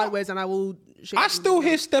still- sideways, and I will. Shake I you. still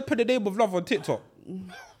hear "Step in the Name of Love" on TikTok.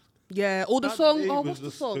 Yeah, or the That song. name Oh, was what's the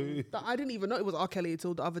just song? so- That I didn't even know it was R. Kelly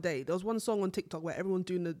until the other day. There was one song on TikTok where everyone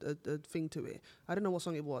doing the thing to it. I don't know what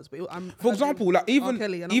song it was, but For example, like R.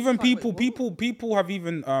 Kelly, and I was even like, wait, people have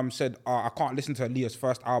even said I can't listen to Aaliyah's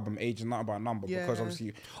first album, Age and Nothing But a Number, because Yeah.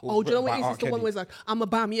 obviously. Oh, do you know what by it is? R. It's the one Kelly. where it's like, I'ma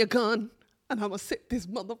buy me a gun and I'ma sit this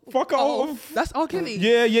motherfucker Fuck off. That's R. Kelly.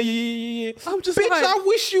 Yeah. I'm just Bitch, like- I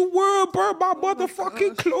wish you were burn my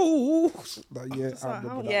motherfucking clothes. Like, yeah, I like,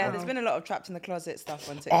 remember that. Yeah, there's been a lot of trapped in the closet stuff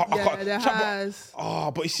on TikTok. I Yeah, can't- there Trap- has.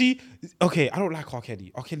 but you see, okay, I don't like R.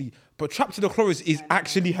 Kelly. But Trapped to the Chorus is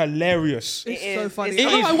actually hilarious. It's It so is. funny. It I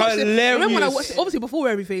remember is I watched it- I remember when I hilarious. watched it, obviously before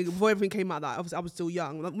everything came out, that obviously I was still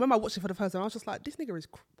young. Like, remember I watched it for the first time, I was just like, this nigga is,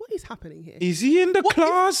 what is happening here? Is he in the What is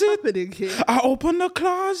closet? happening here? I open the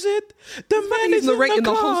closet. The man He's is in narrating the the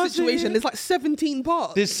whole closet. situation. There's like 17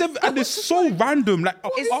 parts. There's seven, and it's so random. Like,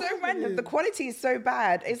 It's so random. The quality is so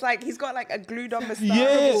bad. It's like he's got like a glued on moustache.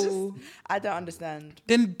 Yes. It's just- I don't understand.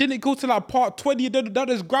 then it go to like part 20. Then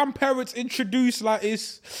his grandparents introduced like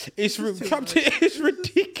it's Trapped. It's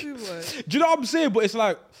ridiculous. Do you know what I'm saying? But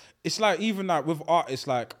it's like even like with art, it's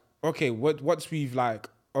like okay, once we've like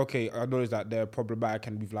okay, I notice that they're problematic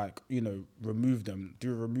and we've like, you know, removed them. Do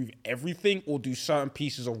you remove everything or do certain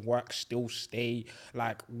pieces of work still stay?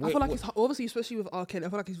 Like, I feel like it's obviously, especially with R. Kelly, I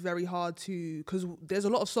feel like it's very hard to, because there's a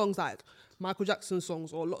lot of songs like Michael Jackson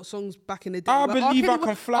songs or a lot of songs back in the day. I where Believe R. I Kelly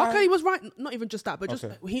Can Fly. R. Kelly was writing, not even just that, but just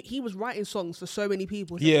Okay. he was writing songs for so many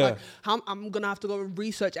people. So Yeah. it's like, I'm gonna have to go and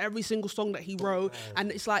research every single song that he wrote, and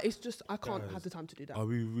it's like, it's just, I can't have the time to do that. Are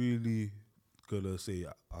we really gonna say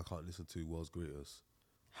I can't listen to World's Greatest?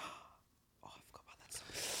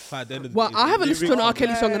 At the end of the Well, day, I haven't the listened to an R. lyrics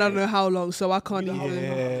Kelly song in I don't know how long, so I can't even.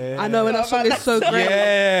 Yeah. I know, and that song is so great.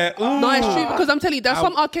 Yeah. No, it's true because I'm telling you, there's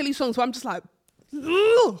some R. Kelly songs where I'm just like,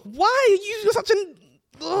 "Ugh, why are you such an?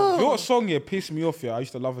 Ugh." Your song here pissed me off, yeah. I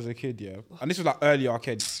used to love as a kid, yeah. And this was like early R.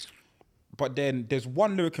 Kelly. But then there's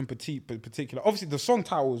one lyric in particular. Obviously, the song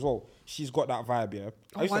title as well. She's got that vibe, yeah.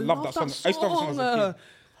 I used to love that song. I used to love that song as a kid.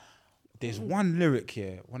 There's one lyric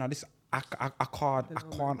here. When I listen, I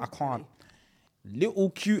can't. Little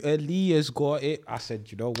cute Aaliyah's got it. I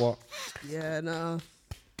said, you know what? Yeah, no.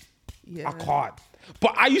 Yeah. I can't.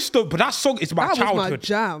 But I used to. But that song is my That was my childhood.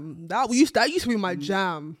 jam. That used to be my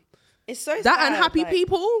jam. It's so That sad, and Happy like,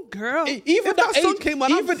 People, girl. Even if that song age, came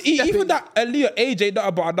on, even that Aaliyah age ain't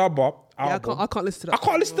nothing but a number. Yeah, I can't listen to that. I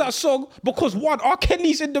can't listen to that song because one, R.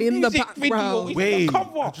 Kelly's in the In the music video. background. He's Wait, the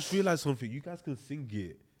cover. I just realized something. You guys can sing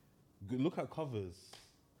it. Look at covers.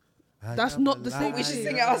 That's not the same. We should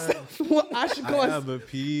sing it ourselves. What? I should go I and am a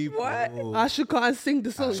people. What? I should go and sing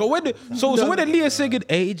the song. So when the Aaliyah singing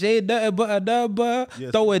age ain't nothing but a number,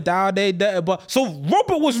 Yes. throw it down ain't nothing but. So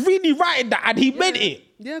Robert was really writing that and he meant it.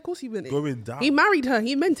 Yeah, of course he meant it. Going down. He married her.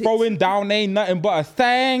 He meant it. Throwing down ain't nothing but a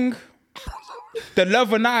thing. The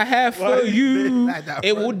love I have Why for is you, it like that,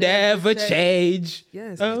 it bro? will never change.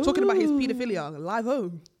 Yes, Oh. talking about his paedophilia live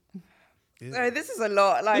home. No, this is a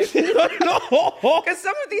lot. Like, because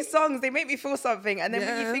some of these songs they make me feel something, and then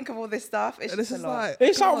when you Yeah. think of all this stuff, it's And it's just just a lot. like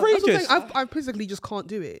It's come on. That's the outrageous. thing, I physically just can't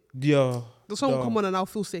do it. Yeah. The song will come on and I'll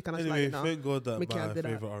feel sick and I was Anyway, like, no. thank God that Mickey, I my did that.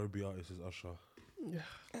 favorite R&B artist is Usher. Well,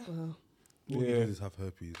 All Yeah. he did is have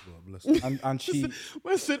herpes, but bless him. And she,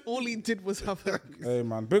 I said all he did was have her. hey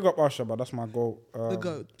man, big up Usher, but that's my goal. The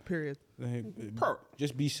goat, period. Hey,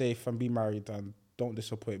 just be safe and be married and don't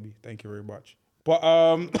disappoint me. Thank you very much. But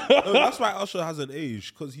No, that's why Usher hasn't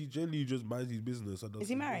aged, because he generally just minds his business. And Is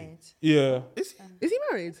he doesn't- married? yeah, Is Is he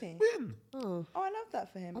married? Is he? when? Oh, Oh, I love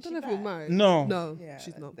that for him. I Is don't she know if he was back? married. No. No, Yeah,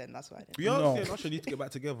 she's not. Then that's why. I didn't. Beyonce No. and Usher need to get back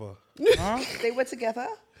together. They were together.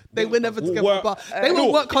 They were never together, Work- but they were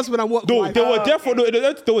No. work husband and work No, wife. they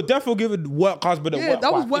were definitely giving work husband and Yeah, work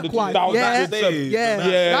that was wife. work wife. That was Yeah. like the days. Yeah,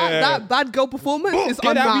 Yeah. That bad girl performance is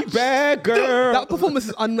Get at me, unmatched. bad girl. That performance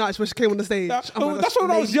is unmatched when she came on the stage. That's Oh my gosh,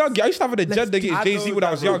 when I was ladies. young. I used to have an agenda I against Jay Z know when I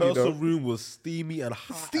that was young. You rehearsal know? room was steamy and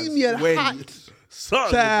hot. Steamy and sweaty. hot. Sun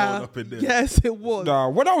was Child. going up in there. Yes, it was. Nah,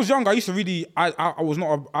 when I was young, I used to really. I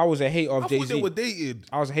was a hater of I Jay thought they Z. were dating.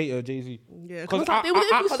 I was a hater of Jay Z. Yeah, Because because they were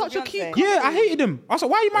I- with I- such a Beyonce. cute. Yeah, I hated him. I was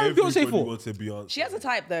like, why are you marrying Beyonce Everybody for? wanted Beyonce. She has a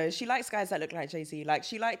type though. She likes guys that look like Jay Z. Like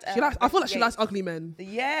she liked. She likes, I feel like she 58. likes ugly men.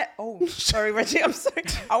 Yeah. Oh, sorry, Reggie. I'm sorry.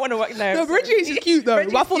 I want to work. No, No, Reggie is cute though.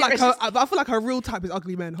 Reggie's But I feel cute, like her. Reggie's- I feel like her real type is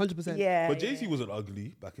ugly men, 100%. Yeah. But Jay Z yeah. wasn't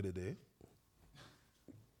ugly back in the day.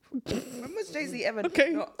 When was Jay Z ever? Okay.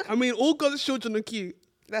 not- I mean, all God's children are cute,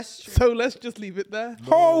 That's true. so let's just leave it there.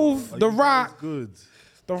 Hove, Are the you guys rat, Good.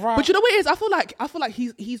 the rat. But you know what it is? I feel like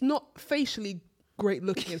he's not facially great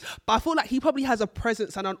looking, but I feel like he probably has a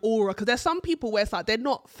presence and an aura. Because there's some people where it's like they're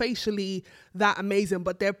not facially that amazing,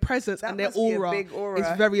 but their presence That and their must be a aura, big aura.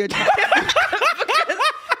 is very attractive.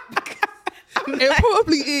 It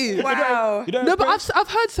probably is. Wow. You know, No, but I've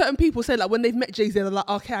heard certain people say like when they've met Jay Z, they're like,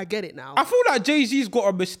 okay, I get it now. I feel like Jay Z's got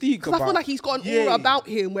a mystique Because I feel about. like he's got an aura about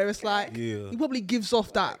him where it's like Yeah. he probably gives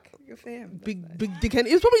off that Good for him. big dick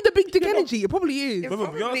energy. It's probably the big dick energy. It probably is. Remember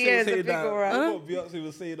probably Beyonce is was a saying big that. aura. Remember what Beyonce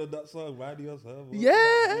was saying on that song, "Riding Yourself."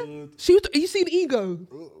 Yeah. She was, you seen ego?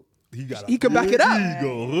 He can back it up.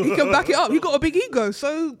 Ego. He can back it up. He got a big ego.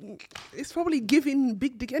 So it's probably giving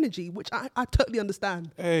big dick energy, which I totally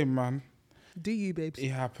understand. Hey man, Do you, babes? it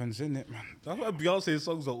happens, innit, man? That's why Beyonce's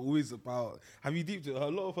songs are always about. Have you deeped it? A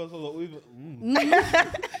lot of her songs are always.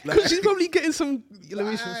 Because she's probably getting some. Let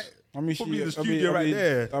me just. I mean, Probably the studio right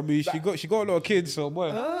there. I mean, she got a lot of kids, so boy.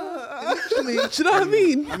 Actually, do you know what I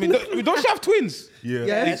mean? I mean, don't she have twins? Yeah.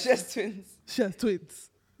 Yeah. It's just twins. She has twins.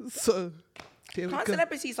 So, here we Can't go.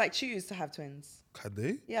 celebrities like choose to have twins? Can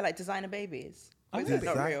they? Yeah, like designer babies. Oh, Or is it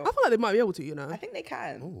not that- real? I feel like they might be able to, you know. I think they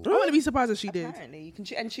can. I wouldn't be surprised if she did. Apparently, you can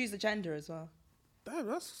and choose the gender as well. Damn,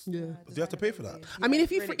 that's... Yeah. Do you have to pay for that? I mean,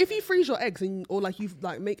 if you really if you freeze your eggs or like you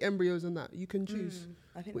like make embryos and that, you can choose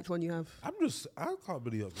I think which one you have. I can't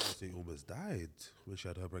believe Beyonce almost died when she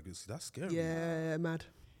had her pregnancy. That's scary. Yeah, mad.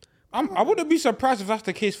 I wouldn't be surprised if that's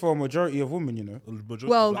the case for a majority of women, you know.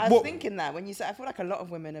 Well, I was thinking that when you said, I feel like a lot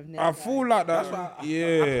of women have never. I feel like that. I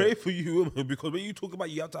Yeah. pray for you, women, because when you talk about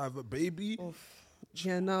you have to have a baby,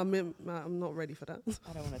 Yeah, no, I'm not ready for that.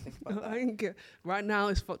 I don't want to think about that. I ain't get, right now,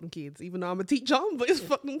 it's fuck them kids. Even though I'm a teacher, but it's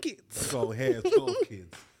fuck them kids. go here, 12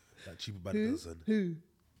 kids. That cheaper by the dozen. Who?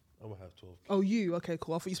 I'm gonna have 12 kids. Oh, you? Okay,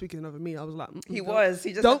 cool. I thought you were speaking over me. I was like, He don't- was.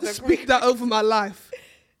 He just Don't had to speak that over my life.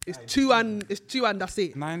 It's two and that's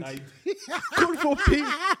it. 9. God forbid.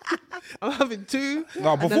 I'm having 2.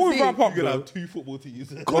 No, and before we that's wrap it. up, You're gonna bro, have 2 football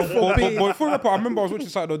teams. God forbid. before we wrap up, I remember I was watching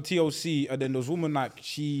something on TLC, and then there was a woman like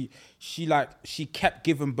she kept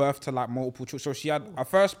giving birth to like multiple children. So she had her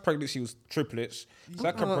first pregnancy was triplets,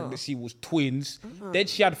 second pregnancy was twins, then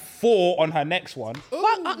she had 4 on her next one.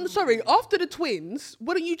 But, sorry, after the twins,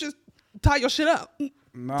 why don't you just tie your shit up?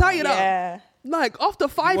 Tie it Yeah. up. Like after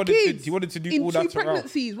 5 wanted to- kids, he wanted to do in all 2 that to her.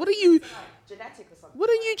 pregnancies. What are you? Genetic or something. Why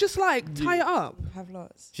don't you just like tie it up? Have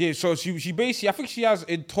lots. Yeah, so she basically, I think she has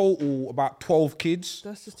in total about 12 kids.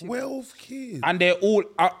 That's just too. 12 kids. And they're all,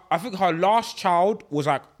 I think her last child was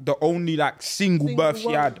like the only like single birth she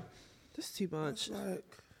one. had. That's too much.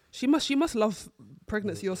 She must love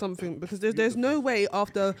pregnancy or something, because there's no way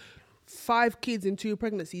after 5 kids in 2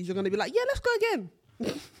 pregnancies you're gonna be like, yeah, let's go again. yeah.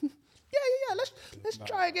 Let's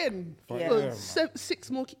try again. Yeah. Look,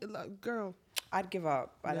 6 more kids. Like, girl. I'd give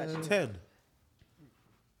up. I'd actually. 10.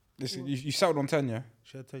 Listen, you settled on 10, yeah?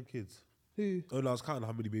 She had 10 kids. Who? Oh, no, I was counting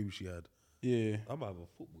how many babies she had. Yeah. I might have a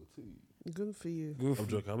football team. Good for you. I'm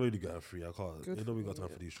joking. I'm only getting 3. I can't. Good Ain't nobody got time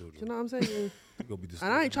for these children. Do you know what I'm saying? Gonna be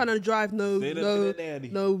And I ain't trying to drive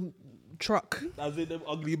no truck. As in them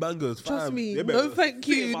ugly bangers. Trust fam. me. They No, better thank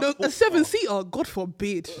fit you. my No, a football. 7-seater. God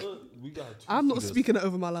forbid. We got 2 I'm not seaters. speaking it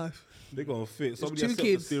over my life. They gonna fit. Somebody 2 has set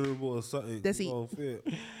kids. the steering wheel or something. That's They it. gonna fit.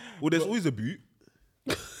 Well, there's always a boot.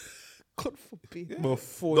 God forbid.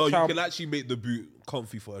 Before No, you child. can actually make the boot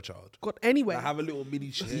comfy for a child. God, anyway. Like, have a little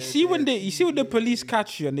mini chair. You see when the police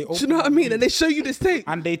catch you and they Do you know what I mean? And they show you this tape.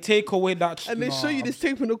 and they take away that And they show you this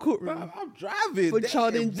tape in the courtroom I'm driving. for damn.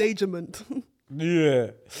 child endangerment.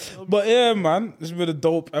 Yeah. But yeah, man, this has been a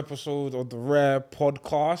dope episode of the Rare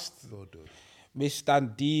Podcast. Mr.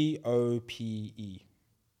 DOPE.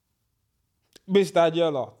 Miss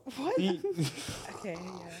Daniella. What? He- Okay,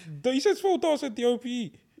 yeah. You said small dog, I said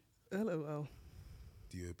DOPE. LOL.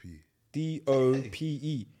 DOP. DOPE.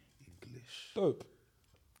 English. Dope.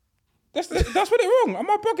 That's what it wrong. Am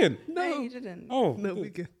I bugging? No, you didn't. Oh. No, we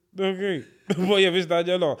good. Okay. But yeah, Miss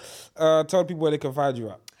Daniella, tell people where they can find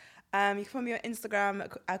you at. You can find me on Instagram,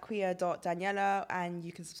 Akua.Daniella, and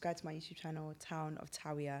you can subscribe to my YouTube channel, Town of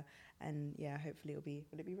Tawia. And yeah, hopefully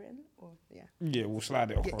will it be written? Or yeah. Yeah, we'll slide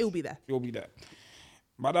it across. Yeah, it'll be there. It'll be there.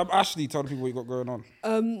 Madam Ashley, tell the people what you got going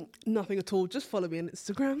on. Nothing at all. Just follow me on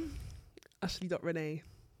Instagram. Ashley.Renee.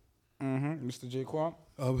 Mr. J. Quan.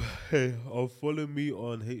 Hey, follow me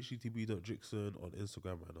on http.jixon on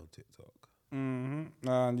Instagram and on TikTok.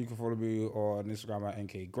 And you can follow me on Instagram at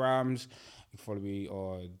NKGrams. You can follow me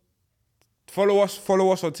on... Follow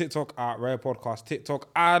us on TikTok at Rare Podcast TikTok,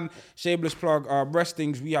 and shameless plug,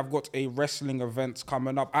 wrestlings. We have got a wrestling event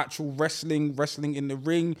coming up. Actual wrestling in the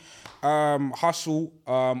ring, Hustle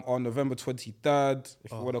on November 23rd.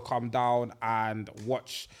 If you want to come down and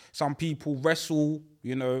watch some people wrestle,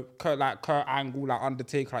 you know, Kurt Angle, like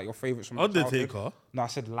Undertaker, like your favorites from the Undertaker? childhood. No, I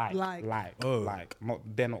said like, not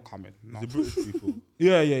they're not coming. No. The British people.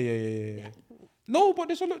 Yeah. No, but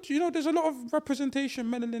there's a lot of representation,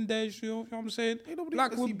 melanin there, you know what I'm saying?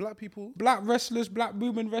 Black people. Black wrestlers, black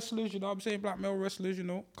women wrestlers, you know what I'm saying? Black male wrestlers, you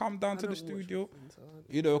know. Come down to the studio.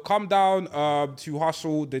 You know, come down to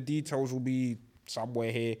Hustle. The details will be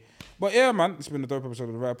somewhere here. But yeah, man, it's been a dope episode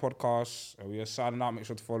of the Rare Podcast. We are signing out. Make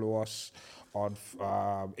sure to follow us on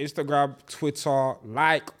Instagram, Twitter.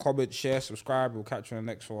 Like, comment, share, subscribe. We'll catch you in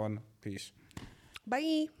the next one. Peace.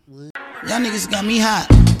 Bye. Y'all niggas got me hot.